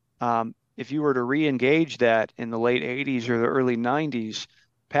 if you were to re-engage that in the late 80s or the early 90s,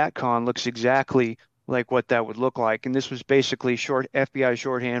 PatCon looks exactly like what that would look like. And this was basically FBI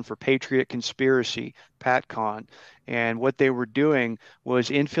shorthand for Patriot Conspiracy, PatCon. And what they were doing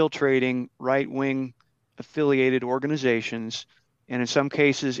was infiltrating right-wing affiliated organizations, and in some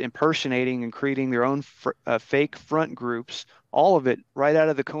cases impersonating and creating their own fake front groups, all of it right out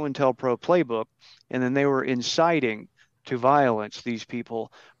of the COINTELPRO playbook. And then they were inciting to violence these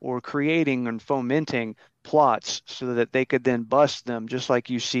people, or creating and fomenting plots so that they could then bust them, just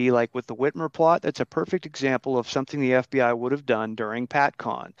like you see like with the Whitmer plot. That's a perfect example of something the FBI would have done during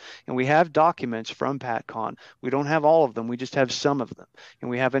PatCon. And we have documents from PatCon. We don't have all of them. We just have some of them.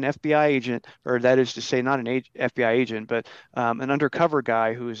 And we have an FBI agent, or that is to say, not an FBI agent, but an undercover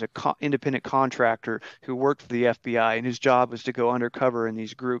guy who is an independent contractor who worked for the FBI, and his job was to go undercover in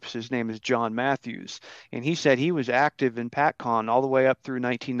these groups. His name is John Matthews. And he said he was active in PatCon all the way up through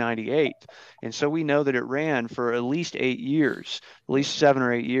 1998. And so we know that it ran for at least 8 years, at least 7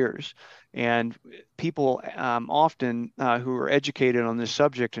 or 8 years. And people often who are educated on this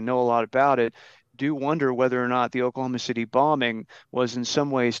subject and know a lot about it do wonder whether or not the Oklahoma City bombing was in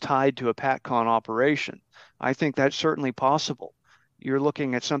some ways tied to a PatCon operation. I think that's certainly possible. You're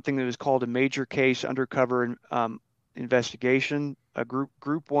looking at something that was called a major case undercover investigation, a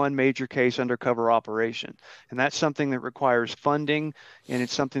group one major case undercover operation. And that's something that requires funding, and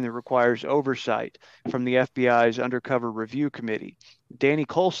it's something that requires oversight from the FBI's undercover review committee. Danny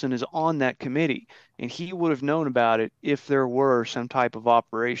Coulson is on that committee, and he would have known about it if there were some type of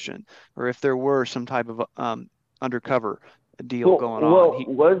operation, or if there were some type of undercover deal going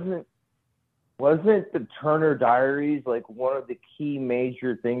on. Wasn't the Turner Diaries like one of the key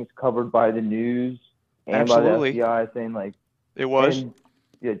major things covered by the news and Absolutely. by the FBI, saying like it was?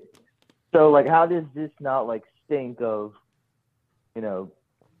 And, so like, how does this not like stink of, you know,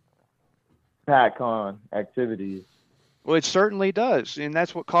 PatCon activities? Well, it certainly does, and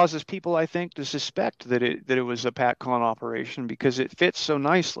that's what causes people, I think, to suspect that it was a PatCon operation, because it fits so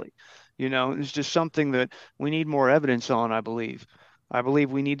nicely. You know, it's just something that we need more evidence on. I believe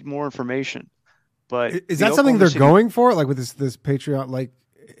we need more information. But is that something they're going for? Like with this Patriot, like,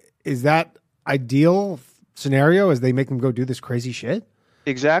 is that ideal scenario as they make them go do this crazy shit?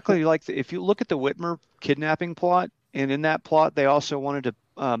 Exactly. Like if you look at the Whitmer kidnapping plot, and in that plot, they also wanted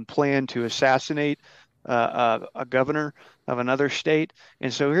to plan to assassinate a governor of another state.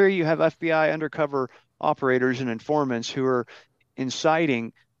 And so here you have FBI undercover operators and informants who are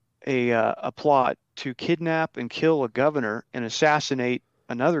inciting a plot to kidnap and kill a governor and assassinate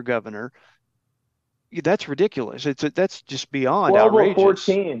another governor. That's ridiculous. That's just beyond 12 outrageous. 12 or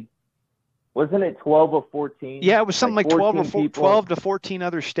 14. Wasn't it 12 or 14? Yeah, it was something like 12 to 14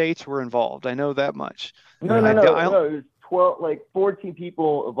 other states were involved. I know that much. No. It was 12, like 14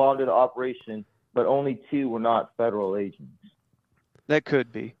 people involved in the operation, but only 2 were not federal agents. That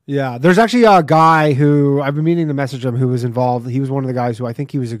could be. Yeah, there's actually a guy who I've been meaning to message him who was involved. He was one of the guys who I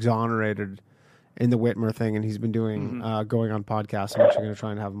think he was exonerated in the Whitmer thing, and he's been doing going on podcasts. I'm actually going to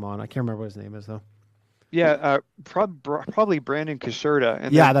try and have him on. I can't remember what his name is though. Yeah, probably Brandon Caserta.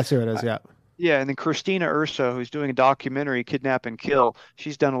 And yeah, that's who it is. Yeah. Yeah, and then Christina Urso, who's doing a documentary, Kidnap and Kill.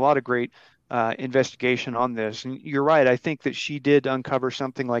 She's done a lot of great investigation on this. And you're right. I think that she did uncover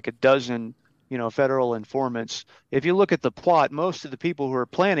something like a dozen, federal informants. If you look at the plot, most of the people who are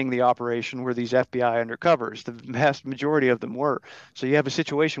planning the operation were these FBI undercovers. The vast majority of them were. So you have a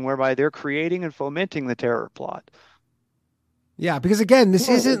situation whereby they're creating and fomenting the terror plot. Yeah, because again, this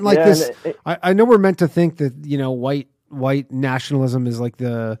isn't like this. I know we're meant to think that, white nationalism is like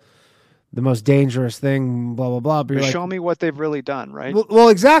the most dangerous thing, blah, blah, blah. But show me what they've really done, right? Well,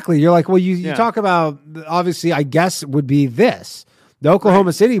 exactly. You're like, well, you talk about, obviously, I guess it would be this. The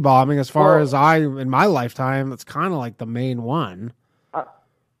Oklahoma City bombing, as far as in my lifetime, it's kind of like the main one.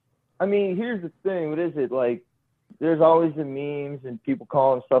 I mean, here's the thing. What is it? Like, there's always the memes and people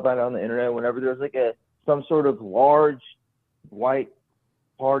calling stuff out on the internet whenever there's like some sort of large white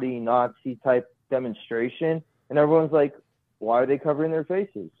party Nazi type demonstration. And everyone's like, why are they covering their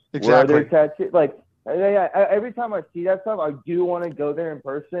faces? Exactly. Where are their tattoos? Like, every time I see that stuff, I do want to go there in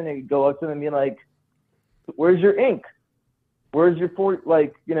person and go up to them and be like, where's your ink? Where's your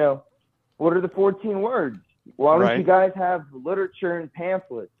what are the 14 words? Why don't you guys have literature and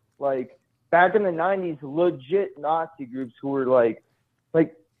pamphlets? Like, back in the 90s, legit Nazi groups who were like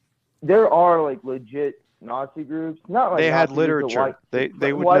there are like legit Nazi groups. Not like they Nazi had literature. Groups,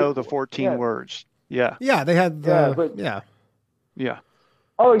 they would know the 14 words. Yeah. Yeah, they had Yeah.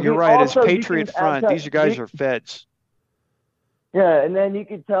 Oh, you're right. As Patriot Front, these guys are feds. Yeah, and then you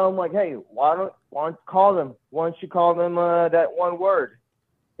could tell them like, hey, why don't you call them? Why don't you call them that one word?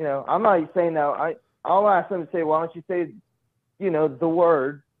 I'm not saying that. I'll ask them to say, why don't you say, the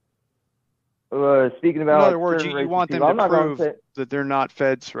word? Speaking about, in other words, you want them to prove that they're not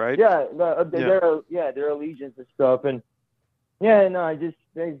feds, right? Yeah, their allegiance and stuff, and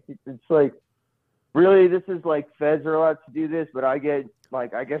it's like, really, this is like feds are allowed to do this, but I get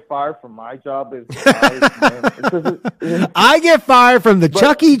fired from my job. I get fired from the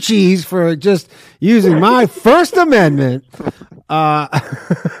Chuck E. Cheese for just using my First Amendment. Well,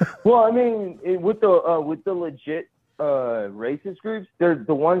 I mean, with the legit racist groups, they're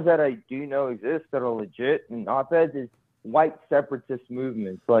the ones that I do know exist that are legit and not feds is white separatist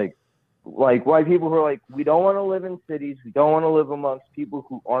movements, like white people who are like, we don't want to live in cities, we don't want to live amongst people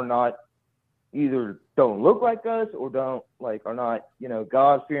who are not either don't look like us or are not,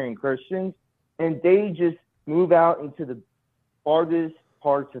 God-fearing Christians. And they just move out into the farthest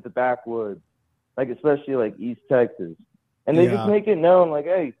parts of the backwoods, like especially like East Texas. And they just make it known, like,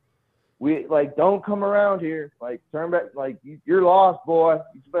 hey, we don't come around here. Like, turn back, like you're lost, boy.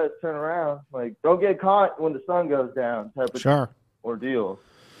 You better turn around. Like, don't get caught when the sun goes down type of ordeal.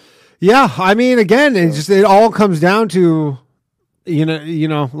 Yeah, I mean, again, it all comes down to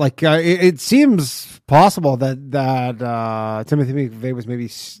it seems possible that Timothy McVeigh was maybe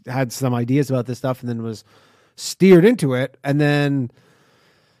had some ideas about this stuff and then was steered into it. And then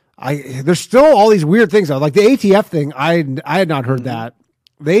there's still all these weird things, like the ATF thing. I had not heard that.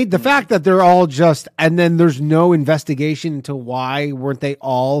 The fact that they're all just, and then there's no investigation into why weren't they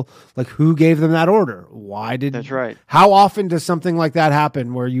all, like, who gave them that order? That's right. How often does something like that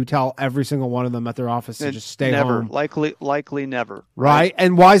happen where you tell every single one of them at their office to just stay home? Likely never. Right?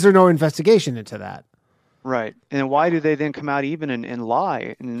 And why is there no investigation into that? Right. And why do they then come out even and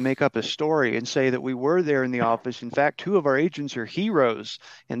lie and make up a story and say that we were there in the office? In fact, 2 of our agents are heroes,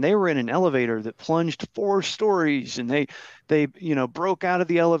 and they were in an elevator that plunged 4 stories, and they broke out of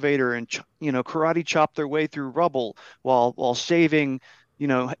the elevator and karate chopped their way through rubble while saving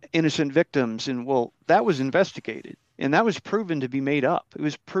innocent victims. And that was investigated, and that was proven to be made up. It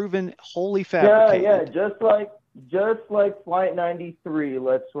was proven wholly fabricated. Yeah, just like Flight 93.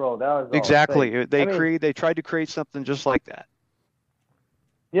 Let's roll. That was all exactly. They tried to create something just like that.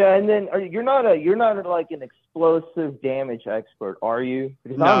 Yeah, and then you're not like an explosive damage expert, are you?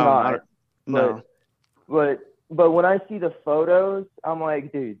 Because no, I'm not. No. But when I see the photos, I'm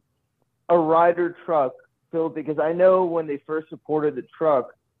like, dude, a Ryder truck filled, because I know when they first reported the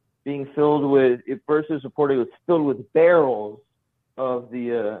truck being filled with, it was filled with barrels of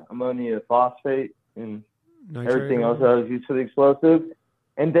the ammonia phosphate and everything else that was used for the explosive.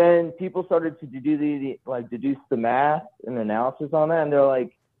 And then people started to deduce the math and analysis on that, and they're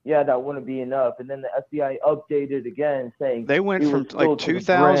like, yeah, that wouldn't be enough. And then the FBI updated again, saying they went from like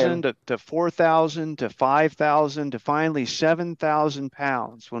 2,000 to 4,000 to 5,000 to finally 7,000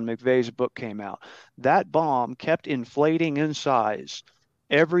 pounds when McVeigh's book came out. That bomb kept inflating in size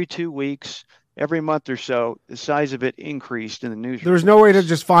every 2 weeks. Every month or so, the size of it increased in the news. There was no way to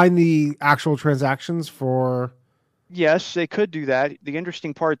just find the actual transactions for. Yes, they could do that. The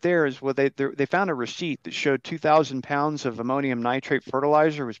interesting part there is they found a receipt that showed 2,000 pounds of ammonium nitrate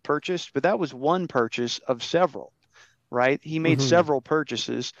fertilizer was purchased, but that was one purchase of several, right? He made several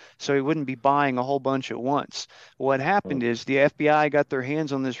purchases, so he wouldn't be buying a whole bunch at once. What happened is the FBI got their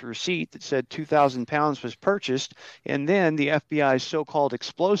hands on this receipt that said 2,000 pounds was purchased, and then the FBI's so-called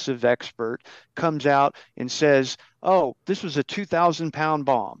explosive expert comes out and says, oh, this was a 2,000-pound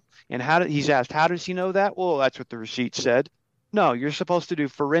bomb. And he's asked, how does he know that? Well, that's what the receipt said. No, you're supposed to do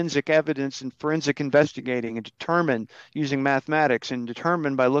forensic evidence and forensic investigating and determine using mathematics and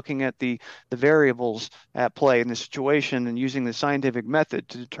determine by looking at the variables at play in the situation and using the scientific method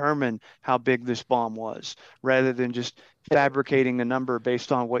to determine how big this bomb was, rather than just fabricating a number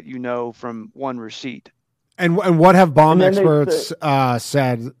based on what you know from one receipt. And what have bomb experts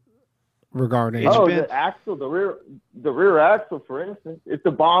said regarding? The axle, the rear axle, for instance, if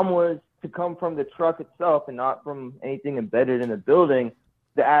the bomb was to come from the truck itself and not from anything embedded in the building,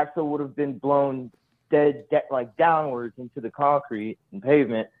 the axle would have been blown like downwards into the concrete and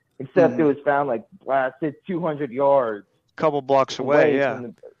pavement, except it was found like blasted 200 yards. A couple blocks away,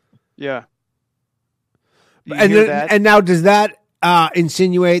 yeah. And now does that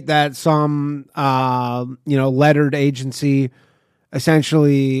insinuate that some lettered agency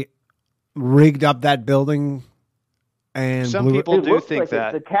essentially rigged up that building? And some people do think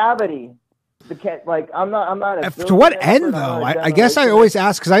that the cavity, I'm not. To what end, though? I guess I always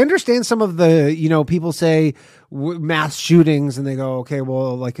ask because I understand some of the people say mass shootings and they go, okay,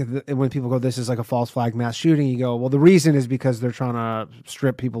 well, like when people go, this is like a false flag mass shooting. You go, well, the reason is because they're trying to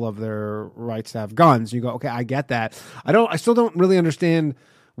strip people of their rights to have guns. You go, okay, I get that. I still don't really understand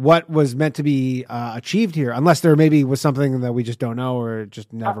what was meant to be achieved here, unless there maybe was something that we just don't know or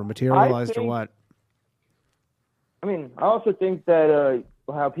just never materialized or what. I mean, I also think that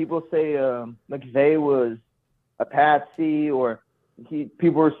how people say McVeigh was a patsy, or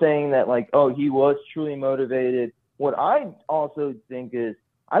people were saying that he was truly motivated. What I also think is,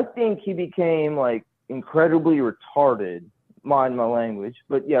 I think he became incredibly retarded. Mind my language,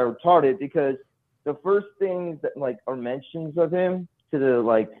 but yeah, retarded, because the first things that are mentions of him to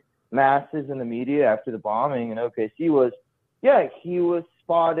the masses in the media after the bombing in OKC was, he was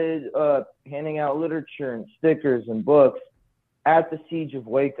spotted handing out literature and stickers and books at the siege of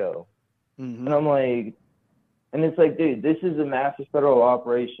Waco. Mm-hmm. And I'm like, and it's like, dude, this is a massive federal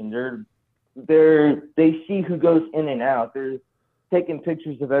operation. They see who goes in and out. They're taking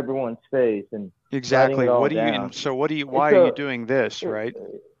pictures of everyone's face and exactly. Why are you doing this, right?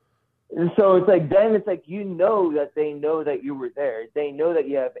 So it's like, then it's like, that they know that you were there. They know that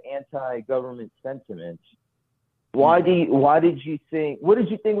you have anti-government sentiments. What did you think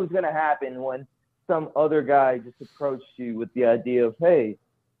was going to happen when some other guy just approached you with the idea of, hey,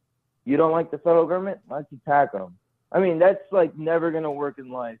 you don't like the federal government? Why don't you attack them? I mean, that's never going to work in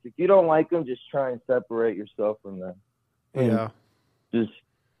life. If you don't like them, just try and separate yourself from them. Yeah. Just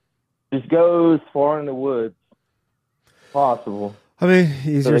go as far in the woods as possible. I mean,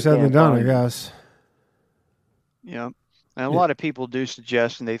 easier said than done, I guess. Yeah. And a lot of people do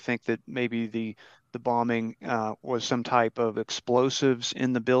suggest, and they think that maybe the bombing was some type of explosives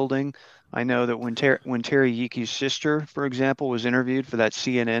in the building. I know that when Terry Yiki's sister, for example, was interviewed for that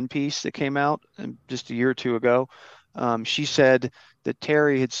CNN piece that came out just a year or two ago, she said that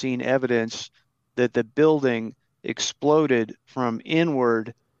Terry had seen evidence that the building exploded from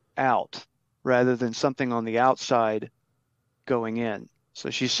inward out rather than something on the outside going in.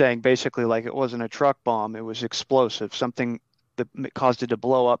 So she's saying basically it wasn't a truck bomb, it was explosive, something that caused it to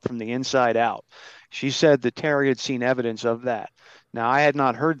blow up from the inside out. She said that Terry had seen evidence of that. Now, I had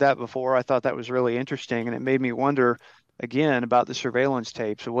not heard that before. I thought that was really interesting, and it made me wonder again about the surveillance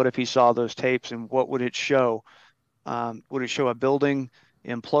tapes. So what if he saw those tapes, and what would it show? Would it show a building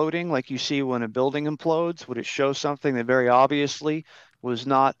imploding like you see when a building implodes? Would it show something that very obviously was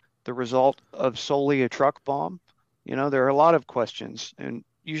not the result of solely a truck bomb? There are a lot of questions, and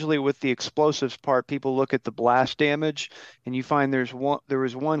usually with the explosives part, people look at the blast damage, and you find there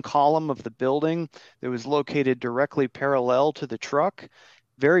was one column of the building that was located directly parallel to the truck,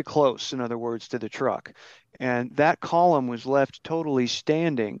 very close, in other words, to the truck. And that column was left totally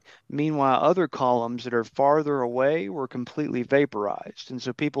standing. Meanwhile, other columns that are farther away were completely vaporized. And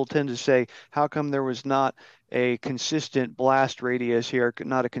so people tend to say, how come there was not a consistent blast radius here,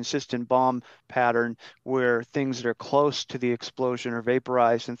 not a consistent bomb pattern where things that are close to the explosion are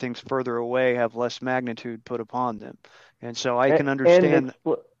vaporized and things further away have less magnitude put upon them? And so I can understand.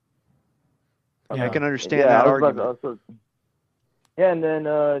 I can understand that argument. And then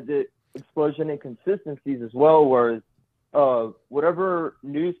the explosion inconsistencies as well, whereas whatever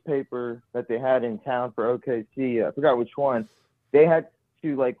newspaper that they had in town for OKC, I forgot which one, they had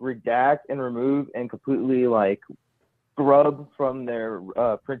to redact and remove and completely scrub from their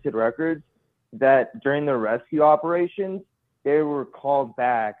printed records that during the rescue operations they were called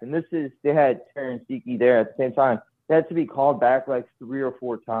back, and they had Terrence Dickey there at the same time. They had to be called back 3 or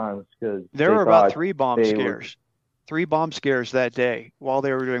 4 times because there were about 3 bomb scares. 3 bomb scares that day while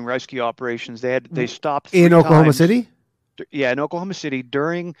they were doing rescue operations. They stopped in Oklahoma City. Yeah, in Oklahoma City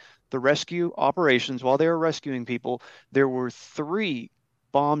during the rescue operations, while they were rescuing people, there were 3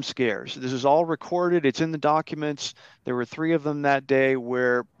 bomb scares. This is all recorded. It's in the documents. There were 3 of them that day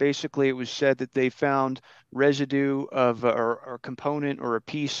where basically it was said that they found residue of or component or a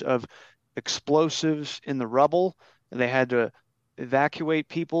piece of explosives in the rubble. And they had to evacuate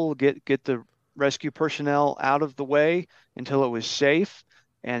people, get the rescue personnel out of the way until it was safe.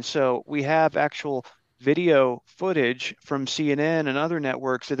 And so we have actual video footage from CNN and other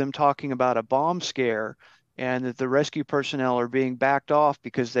networks of them talking about a bomb scare and that the rescue personnel are being backed off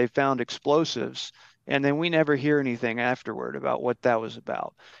because they found explosives. And then we never hear anything afterward about what that was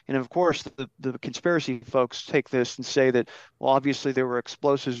about. And of course, the conspiracy folks take this and say that, well, obviously there were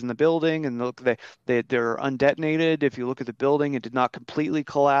explosives in the building, and look, they're undetonated. If you look at the building, it did not completely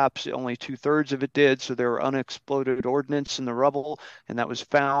collapse. Only 2/3 of it did. So there were unexploded ordnance in the rubble, and that was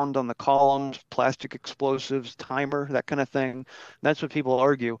found on the columns, plastic explosives, timer, that kind of thing. And that's what people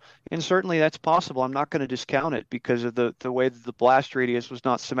argue. And certainly that's possible. I'm not going to discount it because of the way that the blast radius was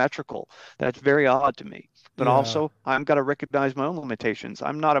not symmetrical. That's very odd to me. But also, I've got to recognize my own limitations.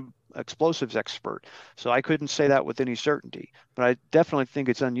 I'm not an explosives expert, so I couldn't say that with any certainty. But I definitely think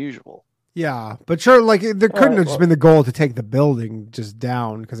it's unusual. Yeah, but sure, like there couldn't have just been the goal to take the building just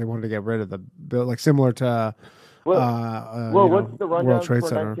down because they wanted to get rid of the building, like similar to what's the rundown World for Trade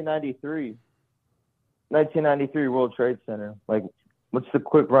Center? 1993? 1993 World Trade Center. Like, what's the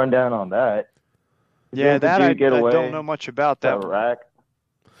quick rundown on that? Yeah, that I don't know much about that. Iraq.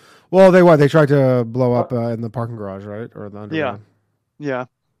 Well, they tried to blow up in the parking garage, right, or the underground. Yeah.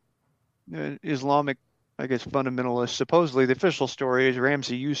 Islamic, I guess, fundamentalists. Supposedly, the official story is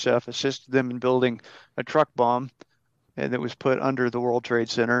Ramzi Youssef assisted them in building a truck bomb, and it was put under the World Trade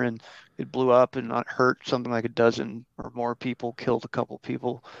Center, and it blew up and hurt something like a dozen or more people, killed a couple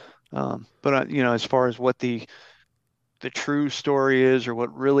people. But as far as what the true story is or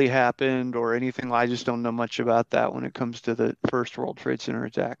what really happened or anything, I just don't know much about that when it comes to the first World Trade Center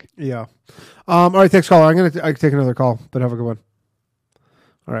attack. Yeah. All right, thanks, caller. I can take another call, but have a good one.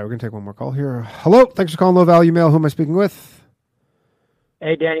 All right, we're going to take one more call here. Hello, thanks for calling Low Value Mail. Who am I speaking with?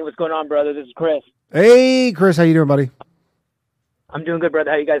 Hey, Danny, what's going on, brother? This is Chris. Hey, Chris, how you doing, buddy? I'm doing good,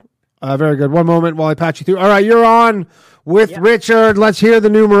 brother. How you guys? Very good. One moment while I patch you through. All right, you're on with Richard. Let's hear the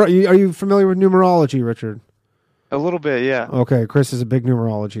numerology. Are you familiar with numerology, Richard? A little bit, yeah. Okay, Chris is a big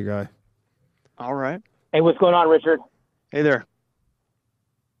numerology guy. All right. Hey, what's going on, Richard? Hey there.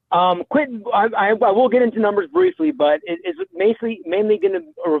 I will get into numbers briefly, but it's mainly going to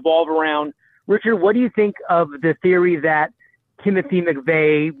revolve around, Richard, what do you think of the theory that Timothy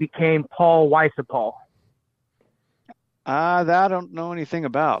McVeigh became Paul Weissapal? That I don't know anything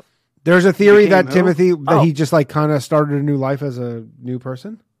about. There's a theory that Timothy, he just like kind of started a new life as a new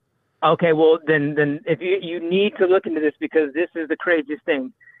person? Okay, well, then if you need to look into this because this is the craziest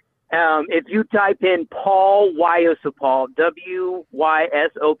thing. If you type in Paul Weissapal,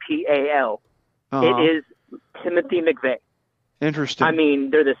 Wyssopal, it is Timothy McVeigh. Interesting. I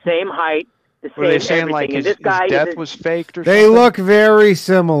mean, they're the same height, the same Were they saying everything. like and his this guy death was faked or They something? look very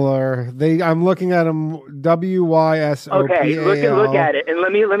similar. I'm looking at them, Wyssopal. Okay, look at it, and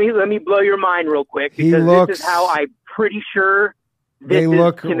let me blow your mind real quick because this is how I'm pretty sure they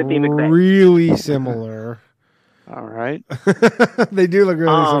look Timothy McVeigh. really similar. All right. They do look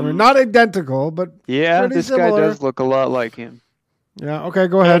really similar. Not identical, but pretty this similar. guy does look a lot like him. Yeah, okay,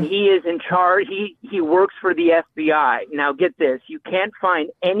 go ahead. And he is in charge. He works for the FBI. Now get this. You can't find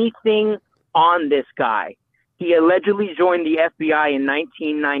anything on this guy. He allegedly joined the FBI in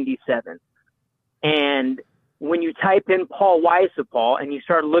 1997. And when you type in Paul Weissapal and you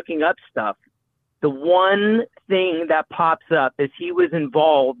start looking up stuff, the one thing that pops up is he was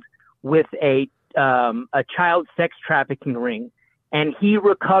involved with a child sex trafficking ring. And he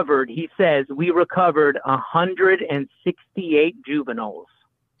says, we recovered 168 juveniles.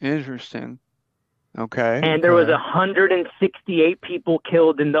 Interesting. Okay. And there was 168 people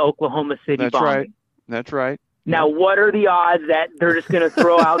killed in the Oklahoma City bombing. That's right. Now, what are the odds that they're just going to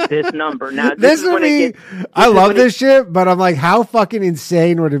throw out this number? Now, I love this shit, but I'm like, how fucking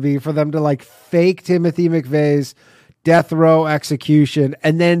insane would it be for them to like fake Timothy McVeigh's death row execution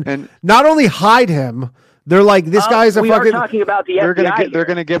and then not only hide him, they're like, this guy's a we fucking. We are talking about the FBI. They're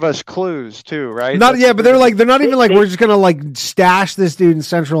gonna give us clues too, right? But they're not even like we're just gonna like stash this dude in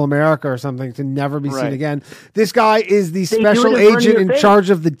Central America or something to never be seen again. This guy is the special agent in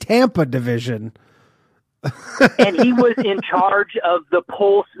charge of the Tampa division. And he was in charge of the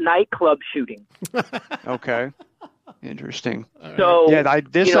Pulse nightclub shooting. Okay, interesting. So I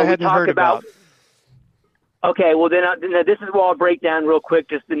hadn't heard about. Okay, well then this is where I'll break down real quick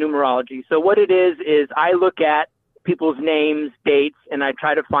just the numerology. So what it is I look at people's names, dates, and I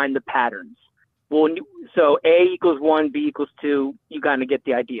try to find the patterns. Well, so A equals 1, B equals 2, you kind of get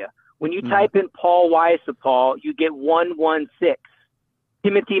the idea. When you type in Paul Weissapal, you get 116.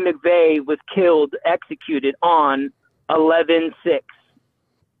 Timothy McVeigh was executed on 11/6.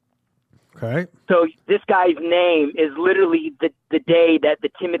 Okay. So this guy's name is literally the day that the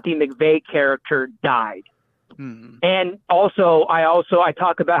Timothy McVeigh character died. And also, I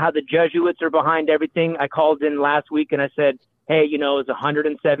talk about how the Jesuits are behind everything. I called in last week and I said, hey, it's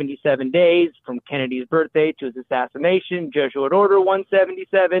 177 days from Kennedy's birthday to his assassination, Jesuit Order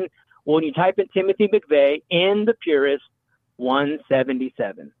 177. Well, when you type in Timothy McVeigh in the Purist,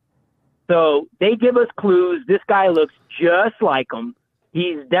 177. So they give us clues. This guy looks just like him.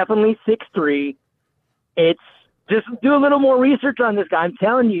 He's definitely 6'3". It's just do a little more research on this guy. I'm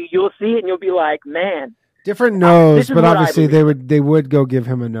telling you, you'll see it and you'll be like, man. Different nose, but obviously they would go give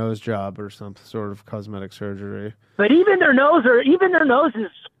him a nose job or some sort of cosmetic surgery. But even their nose is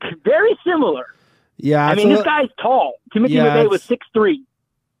very similar. Yeah, I mean, this guy's tall. Timothy McVeigh was 6'3".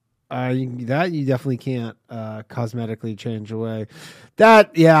 That you definitely can't cosmetically change away.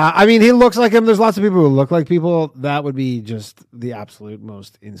 I mean, he looks like him. There's lots of people who look like people. That would be just the absolute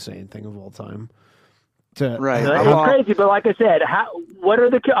most insane thing of all time. Right. It's crazy, but like I said, what are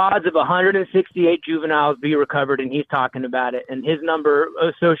the odds of 168 juveniles be recovered? And he's talking about it. And his number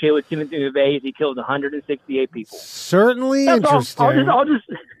associated with Timothy McVeigh is he killed 168 people. Certainly interesting.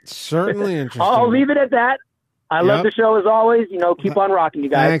 Certainly interesting. I'll leave it at that. I love the show as always. Keep on rocking, you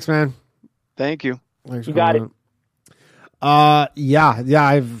guys. Thanks, man. Thank you. Thanks you got it.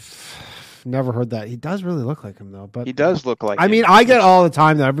 I've never heard that. He does really look like him, though. But he does look like him. I mean, I get all the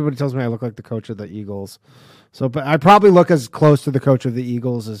time that everybody tells me I look like the coach of the Eagles. So, but I probably look as close to the coach of the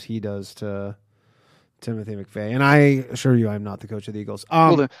Eagles as he does to Timothy McVeigh. And I assure you, I'm not the coach of the Eagles.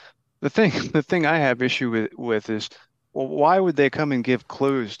 Well, the thing I have issue with is, well, why would they come and give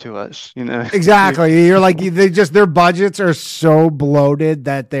clues to us? Exactly. You're like their budgets are so bloated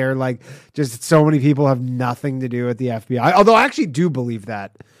that they're like just so many people have nothing to do with the FBI. Although I actually do believe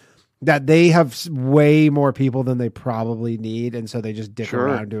that they have way more people than they probably need, and so they just dick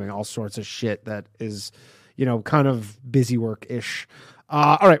around doing all sorts of shit that is, kind of busy work ish.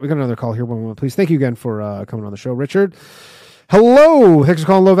 All right, we got another call here. One moment, please. Thank you again for coming on the show, Richard. Hello, Hicks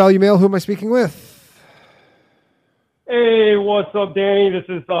calling Low Value Mail. Who am I speaking with? Hey, what's up, Danny? This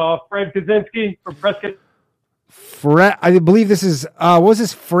is Fred Kaczynski from Prescott. Fred, I believe this is, what was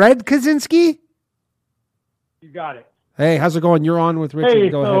this, Fred Kaczynski? You got it. Hey, how's it going? You're on with Richard. Hey,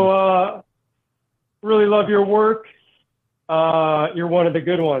 Go ahead. Really love your work. You're one of the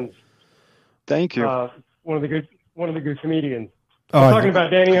good ones. Thank you. One of the good comedians. Oh, I'm talking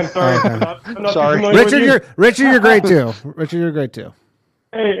about Danny. I'm sorry. Okay. I'm not sorry. Richard, you're great too. Richard, you're great too.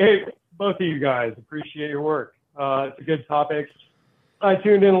 Hey, both of you guys. Appreciate your work. It's a good topic. I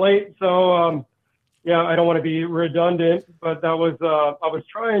tuned in late, so I don't want to be redundant, but that was I was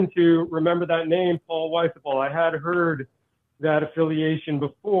trying to remember that name, Paul Weissapal. I had heard that affiliation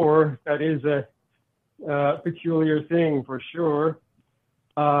before. That is a peculiar thing for sure.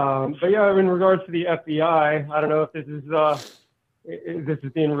 But yeah, in regards to the FBI, I don't know if this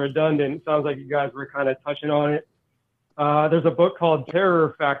is being redundant. It sounds like you guys were kind of touching on it. There's a book called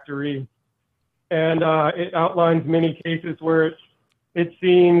Terror Factory, and it outlines many cases where it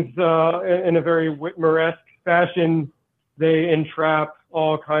seems in a very Whitmer-esque fashion, they entrap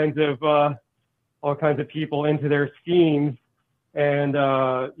all kinds of people into their schemes, and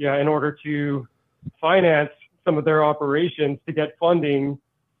in order to finance some of their operations to get funding.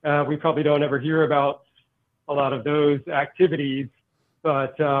 We probably don't ever hear about a lot of those activities,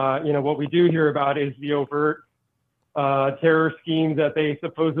 but what we do hear about is the overt terror schemes that they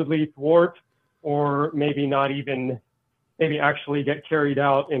supposedly thwart, or maybe not even, maybe actually get carried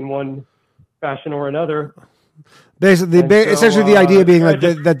out in one fashion or another. Basically, essentially the idea being like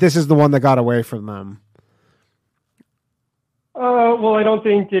that this is the one that got away from them. Well, I don't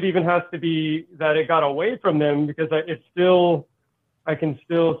think it even has to be that it got away from them, because I can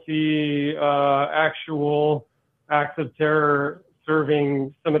still see actual acts of terror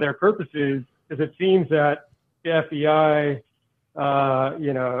serving some of their purposes, because it seems that the FBI,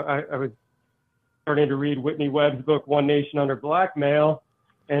 I was starting to read Whitney Webb's book, One Nation Under Blackmail,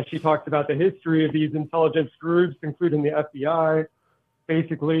 and she talks about the history of these intelligence groups, including the FBI,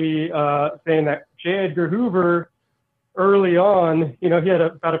 basically saying that J. Edgar Hoover, early on, he had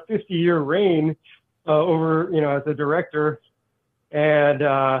about a 50-year reign over, as a director, and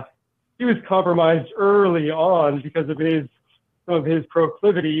he was compromised early on because of some of his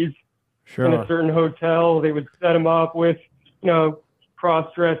proclivities. Sure. In a certain hotel, they would set him up with,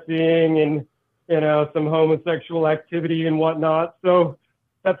 cross-dressing and, some homosexual activity and whatnot. So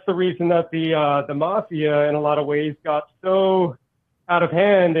that's the reason that the mafia, in a lot of ways, got so out of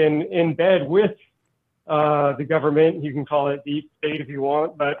hand and in bed with the government. You can call it deep state if you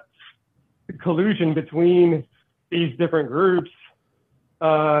want, but the collusion between these different groups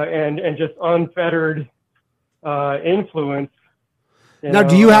and just unfettered influence. Now,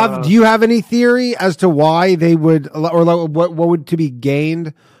 do you have any theory as to why they would, or what would to be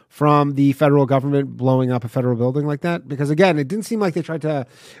gained from the federal government blowing up a federal building like that? Because again, it didn't seem like they tried to.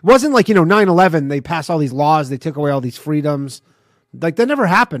 It wasn't like 9/11. They passed all these laws. They took away all these freedoms. Like that never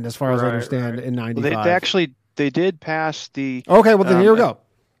happened, as far as I understand, in '95. Well, they did pass the. Okay, well then here we go.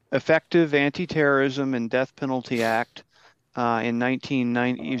 Effective Anti-Terrorism and Death Penalty Act. In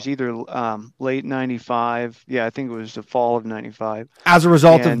 1990, it was either late 95. Yeah, I think it was the fall of 95. As a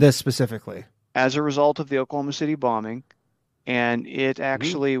result of this specifically. As a result of the Oklahoma City bombing. And it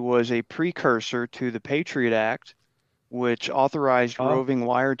actually was a precursor to the Patriot Act, which authorized roving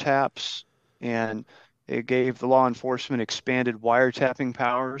wiretaps, and it gave the law enforcement expanded wiretapping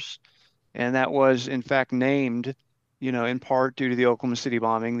powers. And that was, in fact, named in part due to the Oklahoma City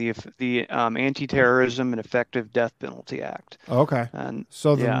bombing, the Anti-Terrorism and Effective Death Penalty Act. Okay. And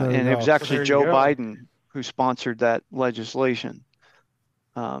so and it was actually Joe Biden who sponsored that legislation.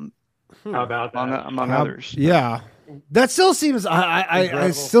 How about that? Among others. Yeah. That still seems,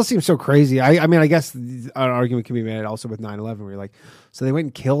 I still seems so crazy. I mean, I guess an argument can be made also with 9/11 where you're like, so they went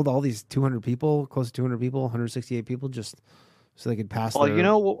and killed all these 200 people, close to 200 people, 168 people just so they could pass.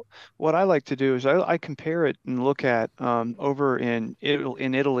 Well, what I like to do is I compare it and look at over in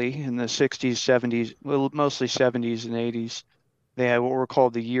Italy in the 60s, 70s, well, mostly 70s and 80s, they had what were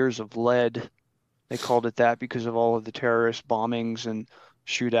called the years of lead. They called it that because of all of the terrorist bombings and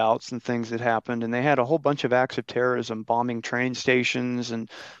shootouts and things that happened. And they had a whole bunch of acts of terrorism, bombing train stations and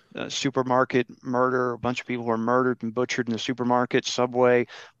supermarket murder. A bunch of people were murdered and butchered in the supermarket, subway,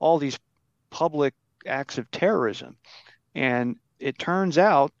 all these public acts of terrorism. And it turns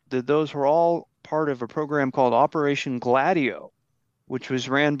out that those were all part of a program called Operation Gladio, which was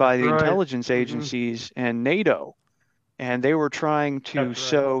ran by the intelligence agencies and NATO. And they were trying to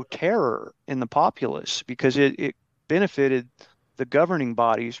sow terror in the populace because it benefited the governing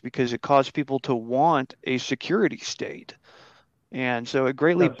bodies because it caused people to want a security state. And so it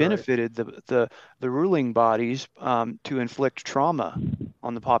greatly benefited the ruling bodies to inflict trauma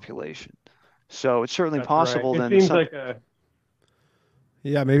on the population. So it's certainly possible. It then seems like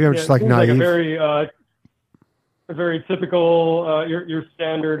maybe I'm just like naive. Like a very typical your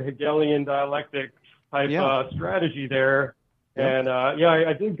standard Hegelian dialectic type strategy there. And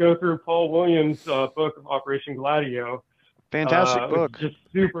I did go through Paul Williams' book of Operation Gladio. Fantastic book. Just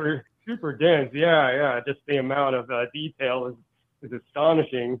super dense. Yeah. Just the amount of detail is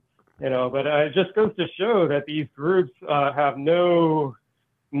astonishing. But it just goes to show that these groups have no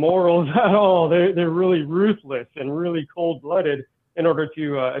morals at all. They're really ruthless and really cold-blooded in order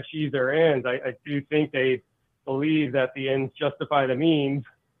to achieve their ends. I do think they believe that the ends justify the means.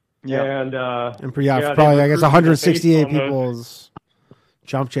 Yeah. And probably I guess 168 people's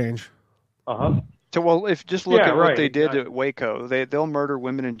chump change. So if just look at what they did at Waco, they'll murder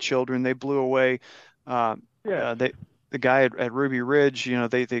women and children. They blew away the guy at Ruby Ridge.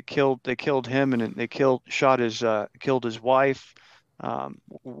 They killed him and they killed his wife.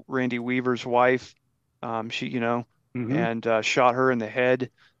 Randy Weaver's wife, she and shot her in the head,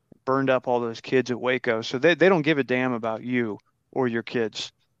 burned up all those kids at Waco. So they don't give a damn about you or your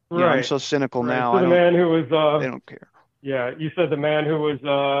kids. I'm so cynical now. So the man who was they don't care. Yeah, you said the man who was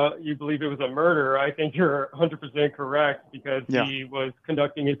you believe it was a murder. I think you're 100% correct because he was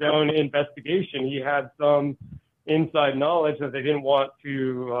conducting his own investigation. He had some inside knowledge that they didn't want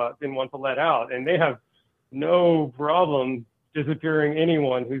to let out, and they have no problem disappearing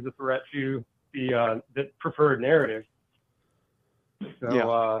anyone who's a threat to the preferred narrative. So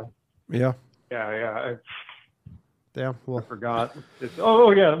yeah. Well, I forgot.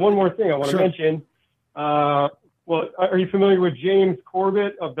 One more thing I want to mention. Well, are you familiar with James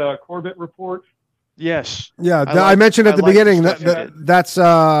Corbett of the Corbett Report? Yes. Yeah, I mentioned at the beginning that's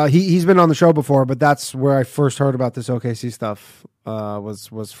he's been on the show before, but that's where I first heard about this OKC stuff.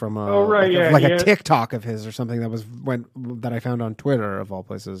 Was from a TikTok of his or something that I found on Twitter of all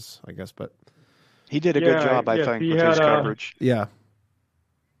places, I guess. But he did a good job, I think, with his coverage. Yeah.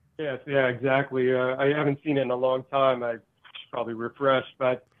 Yes, exactly. I haven't seen it in a long time. I should probably refresh,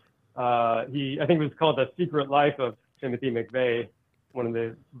 but I think it was called The Secret Life of Timothy McVeigh, one of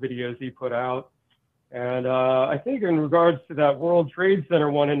the videos he put out. And I think in regards to that World Trade Center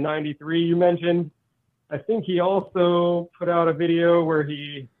one in '93 you mentioned, I think he also put out a video where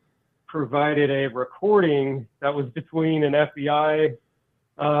he provided a recording that was between an FBI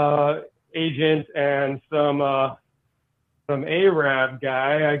agent and some Arab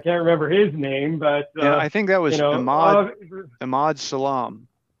guy. I can't remember his name, but I think that was Ahmad Salam.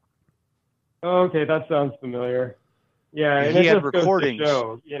 Okay, that sounds familiar. Yeah, and he it had just recordings,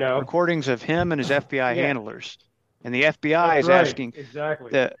 goes to show, recordings of him and his FBI handlers, and the FBI is asking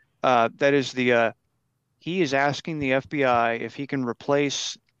exactly he is asking the FBI if he can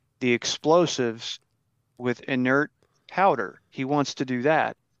replace the explosives with inert powder. He wants to do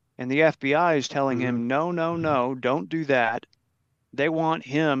that, and the FBI is telling him, no, don't do that. They want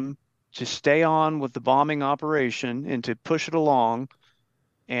him to stay on with the bombing operation and to push it along.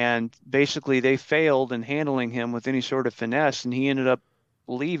 And basically, they failed in handling him with any sort of finesse, and he ended up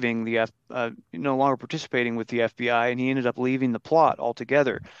leaving no longer participating with the FBI, and he ended up leaving the plot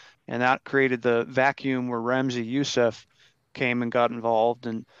altogether. And that created the vacuum where Ramzi Youssef came and got involved,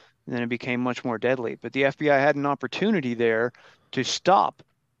 and then it became much more deadly. But the FBI had an opportunity there to stop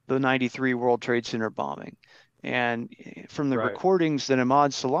the 93 World Trade Center bombing. And from the recordings that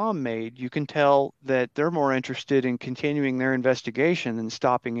Ahmad Salam made, you can tell that they're more interested in continuing their investigation than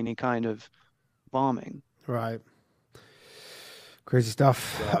stopping any kind of bombing. Right. Crazy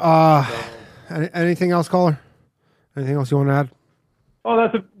stuff. Anything else, caller? Anything else you want to add? Oh,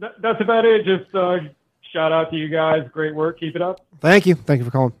 that's about it. Just shout out to you guys. Great work. Keep it up. Thank you. Thank you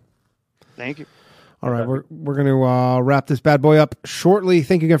for calling. Thank you. All right, we're going to wrap this bad boy up shortly.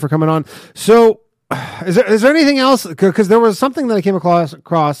 Thank you again for coming on. So, is there anything else? Because there was something that I came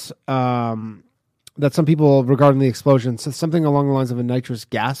across that some people regarding the explosion, something along the lines of a nitrous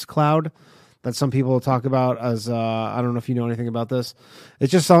gas cloud that some people talk about as I don't know if you know anything about this.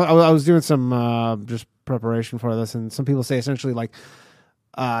 It's just I was doing some just preparation for this, and some people say essentially like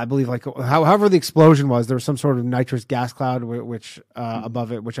I believe like however the explosion was, there was some sort of nitrous gas cloud which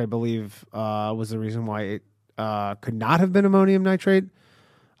above it, which I believe was the reason why it could not have been ammonium nitrate.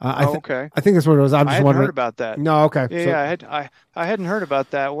 Okay. I think that's what it was. I hadn't heard about that. No, okay. Yeah, I hadn't heard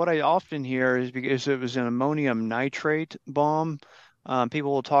about that. What I often hear is because it was an ammonium nitrate bomb.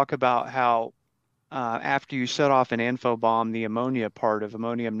 People will talk about how after you set off an info bomb, the ammonia part of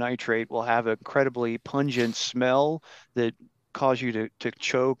ammonium nitrate will have an incredibly pungent smell that cause you to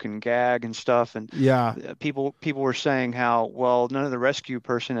choke and gag and stuff. And people were saying how, well, none of the rescue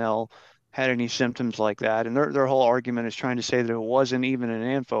personnel had any symptoms like that, and their whole argument is trying to say that it wasn't even an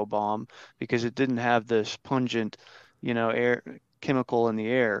info bomb because it didn't have this pungent, air chemical in the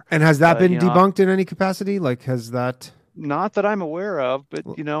air. And has that been debunked in any capacity? Like, has that? Not that I'm aware of, but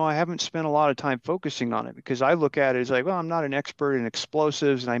I haven't spent a lot of time focusing on it because I look at it as like, well, I'm not an expert in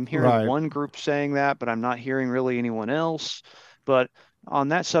explosives, and I'm hearing one group saying that, but I'm not hearing really anyone else. But on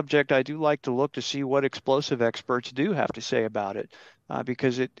that subject, I do like to look to see what explosive experts do have to say about it.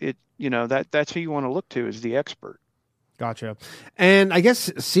 Because that's who you want to look to is the expert. Gotcha. And I guess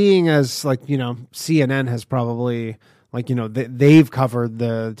seeing as like, CNN has probably they've covered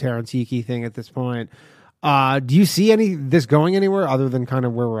the Terrence Hickey thing at this point. Do you see this going anywhere other than kind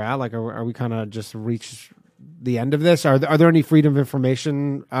of where we're at? Like, are we kind of just reached the end of this? Are there any freedom of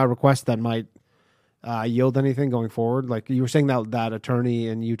information requests that might yield anything going forward? Like you were saying that attorney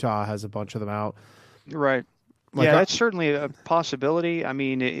in Utah has a bunch of them out. Right. That's certainly a possibility. I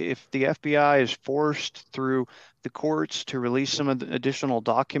mean, if the FBI is forced through the courts to release some of the additional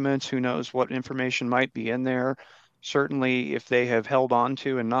documents, who knows what information might be in there. Certainly, if they have held on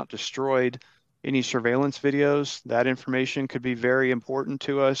to and not destroyed any surveillance videos, that information could be very important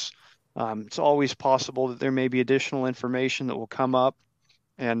to us. It's always possible that there may be additional information that will come up.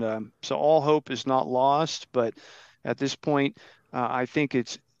 And so all hope is not lost. But at this point, I think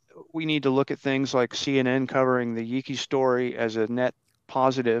we need to look at things like CNN covering the Hickey story as a net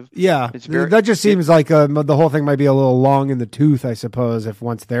positive. Yeah, that just seems like the whole thing might be a little long in the tooth, I suppose, if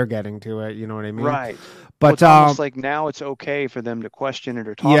once they're getting to it, you know what I mean? Right. But it's almost like now it's okay for them to question it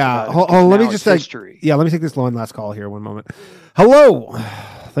or talk about it. Let me just history. Let me take this one last call here. One moment. Hello.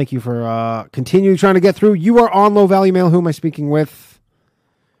 Thank you for continuing trying to get through. You are on Low Value Mail. Who am I speaking with?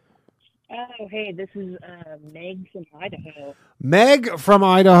 Oh, hey, this is Meg from Idaho. Meg from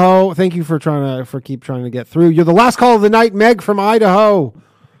Idaho. Thank you for keep trying to get through. You're the last call of the night, Meg from Idaho.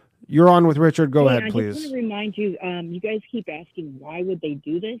 You're on with Richard. Go ahead, please. I just want to remind you, you guys keep asking why would they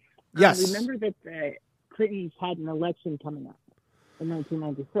do this? Yes. Remember that the Clintons had an election coming up in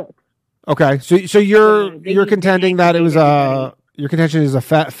 1996. Okay, so you're contending that it was your contention is a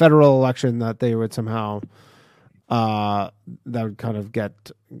federal election that they would somehow that would kind of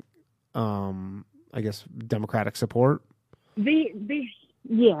get I guess Democratic support. They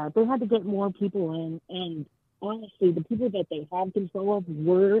had to get more people in, and honestly, the people that they had control of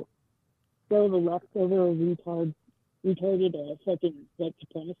were still the leftover retarded fucking white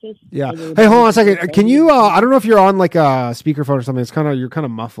supremacists. Yeah. Hey, hold on a second. Can you? I don't know if you're on like a speakerphone or something. You're kind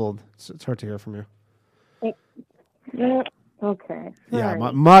of muffled. It's hard to hear from you. Yeah. Okay. Yeah,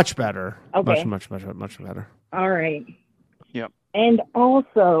 Right. much better. Okay. Much better. All right. Yep. And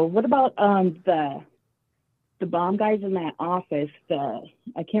also, what about the bomb guys in that office?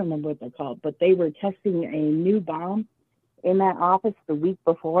 I can't remember what they're called, but they were testing a new bomb in that office the week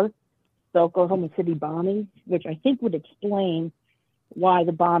before the Oklahoma City bombing, which I think would explain why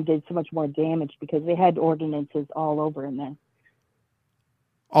the bomb did so much more damage, because they had ordinances all over in there.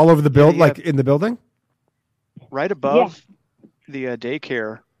 All over the build, like in the building? Right above the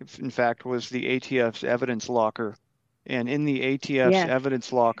daycare, in fact, was the ATF's evidence locker. And in the ATF's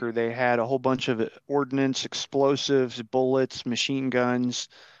evidence locker, they had a whole bunch of ordnance, explosives, bullets, machine guns,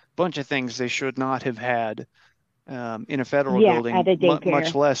 a bunch of things they should not have had in a federal building, at a daycare.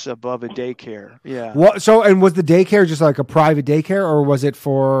 Much less above a daycare. Yeah. What? So, and was the daycare just like a private daycare, or was it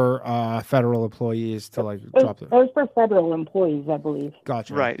for federal employees to like drop it? It was for federal employees, I believe.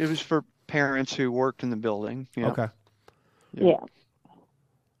 Gotcha. Right. It was for parents who worked in the building. Yeah. Okay. Yeah.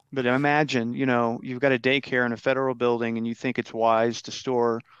 But imagine, you've got a daycare in a federal building and you think it's wise to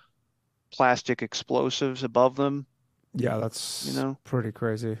store plastic explosives above them. Yeah, that's pretty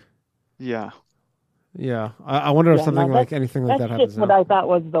crazy. Yeah. Yeah. I wonder if something like anything like that happens. That's just what I thought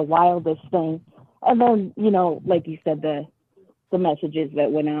was the wildest thing. And then, like you said, the messages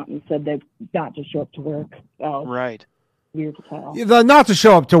that went out and said that not to show up to work. Right. Weird as hell. The not to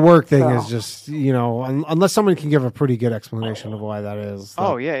show up to work thing is just, unless someone can give a pretty good explanation of why that is.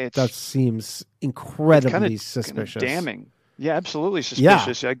 That seems incredibly suspicious. Damning. Yeah, absolutely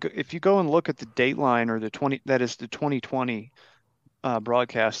suspicious. Yeah. If you go and look at the Dateline or the 2020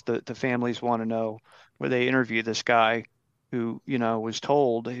 broadcast, the families want to know, where they interview this guy who, it was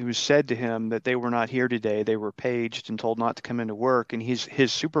said to him that they were not here today. They were paged and told not to come into work. And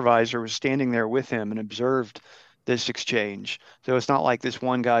his supervisor was standing there with him and observed this exchange. So it's not like this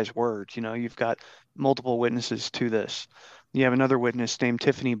one guy's words. You've got multiple witnesses to this. You have another witness named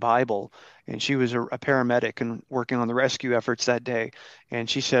Tiffany Bible, and she was a paramedic and working on the rescue efforts that day. And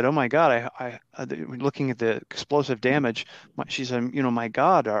she said, "Oh my God, I looking at the explosive damage." She said, "My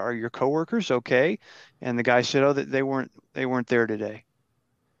God, are your coworkers okay?" And the guy said, "Oh, that they weren't there today."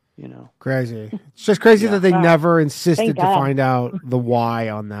 Crazy. It's just crazy that they never insisted to find out the why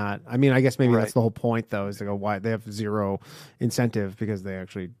on that. I mean, I guess maybe that's the whole point, though, is to go why they have zero incentive because they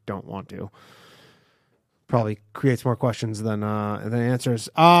actually don't want to. Probably creates more questions than answers.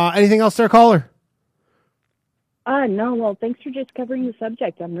 Anything else there, caller? No. Well, thanks for just covering the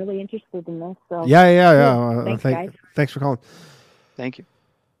subject. I'm really interested in this. So Yeah. Thanks, guys. Thanks for calling. Thank you.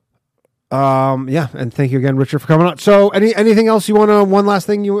 And thank you again, Richard, for coming on. So, anything else you want to? One last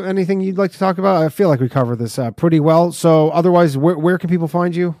thing, anything you'd like to talk about? I feel like we covered this pretty well. So, otherwise, where can people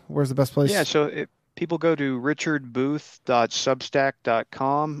find you? Where's the best place? Yeah. So people go to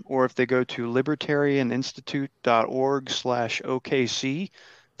richardbooth.substack.com, or if they go to libertarianinstitute.org/OKC,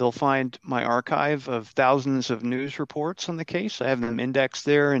 they'll find my archive of thousands of news reports on the case. I have them indexed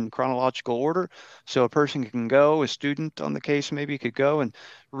there in chronological order. So a person can go, a student on the case maybe could go and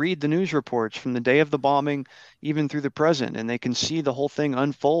read the news reports from the day of the bombing, even through the present. And they can see the whole thing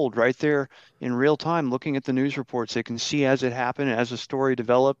unfold right there in real time, looking at the news reports. They can see as it happened, as the story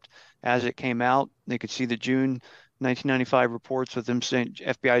developed, as it came out. They could see the June 1995 reports with them saying,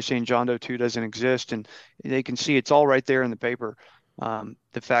 FBI saying John Doe 2 doesn't exist. And they can see it's all right there in the paper.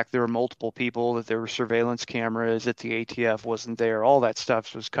 The fact there were multiple people, that there were surveillance cameras, that the ATF wasn't there, all that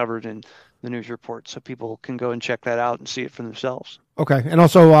stuff was covered in the news report. So people can go and check that out and see it for themselves. Okay. And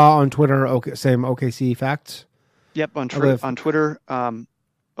also on Twitter, same OKC Facts? Yep, on Twitter,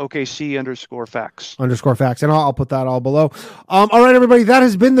 OKC_facts. _facts. And I'll put that all below. All right, everybody, that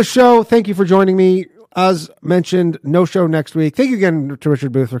has been the show. Thank you for joining me. As mentioned, no show next week. Thank you again to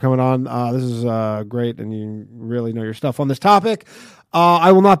Richard Booth for coming on. This is great, and you really know your stuff on this topic.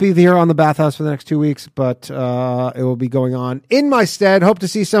 I will not be here on the bathhouse for the next 2 weeks, but it will be going on in my stead. Hope to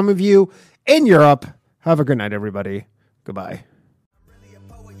see some of you in Europe. Have a good night, everybody. Goodbye.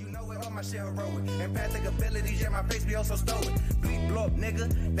 Empathic abilities, yeah, my face be also stolen. Bleep, blow up,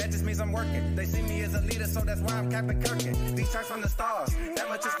 nigga, that just means I'm working. They see me as a leader, so that's why I'm Captain Kirkin. These tracks from the stars, that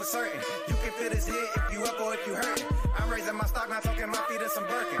much is for certain. You can feel this hit if you up or if you hurting. I'm raising my stock, not talking my feet in some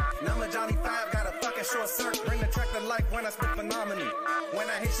Birkin. Number Johnny 5, got a fucking short circuit. Bring the track to life when I spit phenomenal. When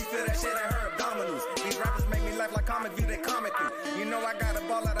I hit, she feel that shit in her abdominals. These rappers make me laugh like comic view, they comic through. You know I got a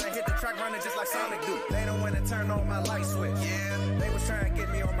ball out, I hit the track running just like Sonic do. They don't want to turn on my light switch. Yeah, they was trying to get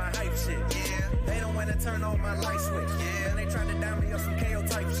me on my hype shit. Yeah, they don't want to turn on my light switch. Yeah, and they tried to down me on some KO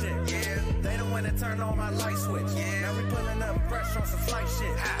type shit. Yeah. They don't wanna turn on my light switch. Yeah. Now we pulling up fresh on some flight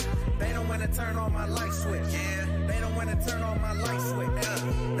shit. They don't wanna turn on my light switch. Yeah. They don't wanna turn on my light switch.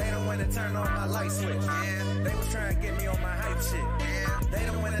 They don't wanna turn on my light switch. Yeah. They was trying to get me on my hype shit. Yeah. They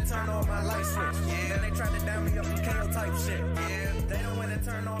don't wanna turn on my light switch. Yeah. Then they tried to down me up with KO type shit. Yeah. They don't wanna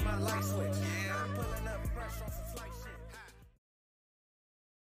turn on my light switch. Yeah.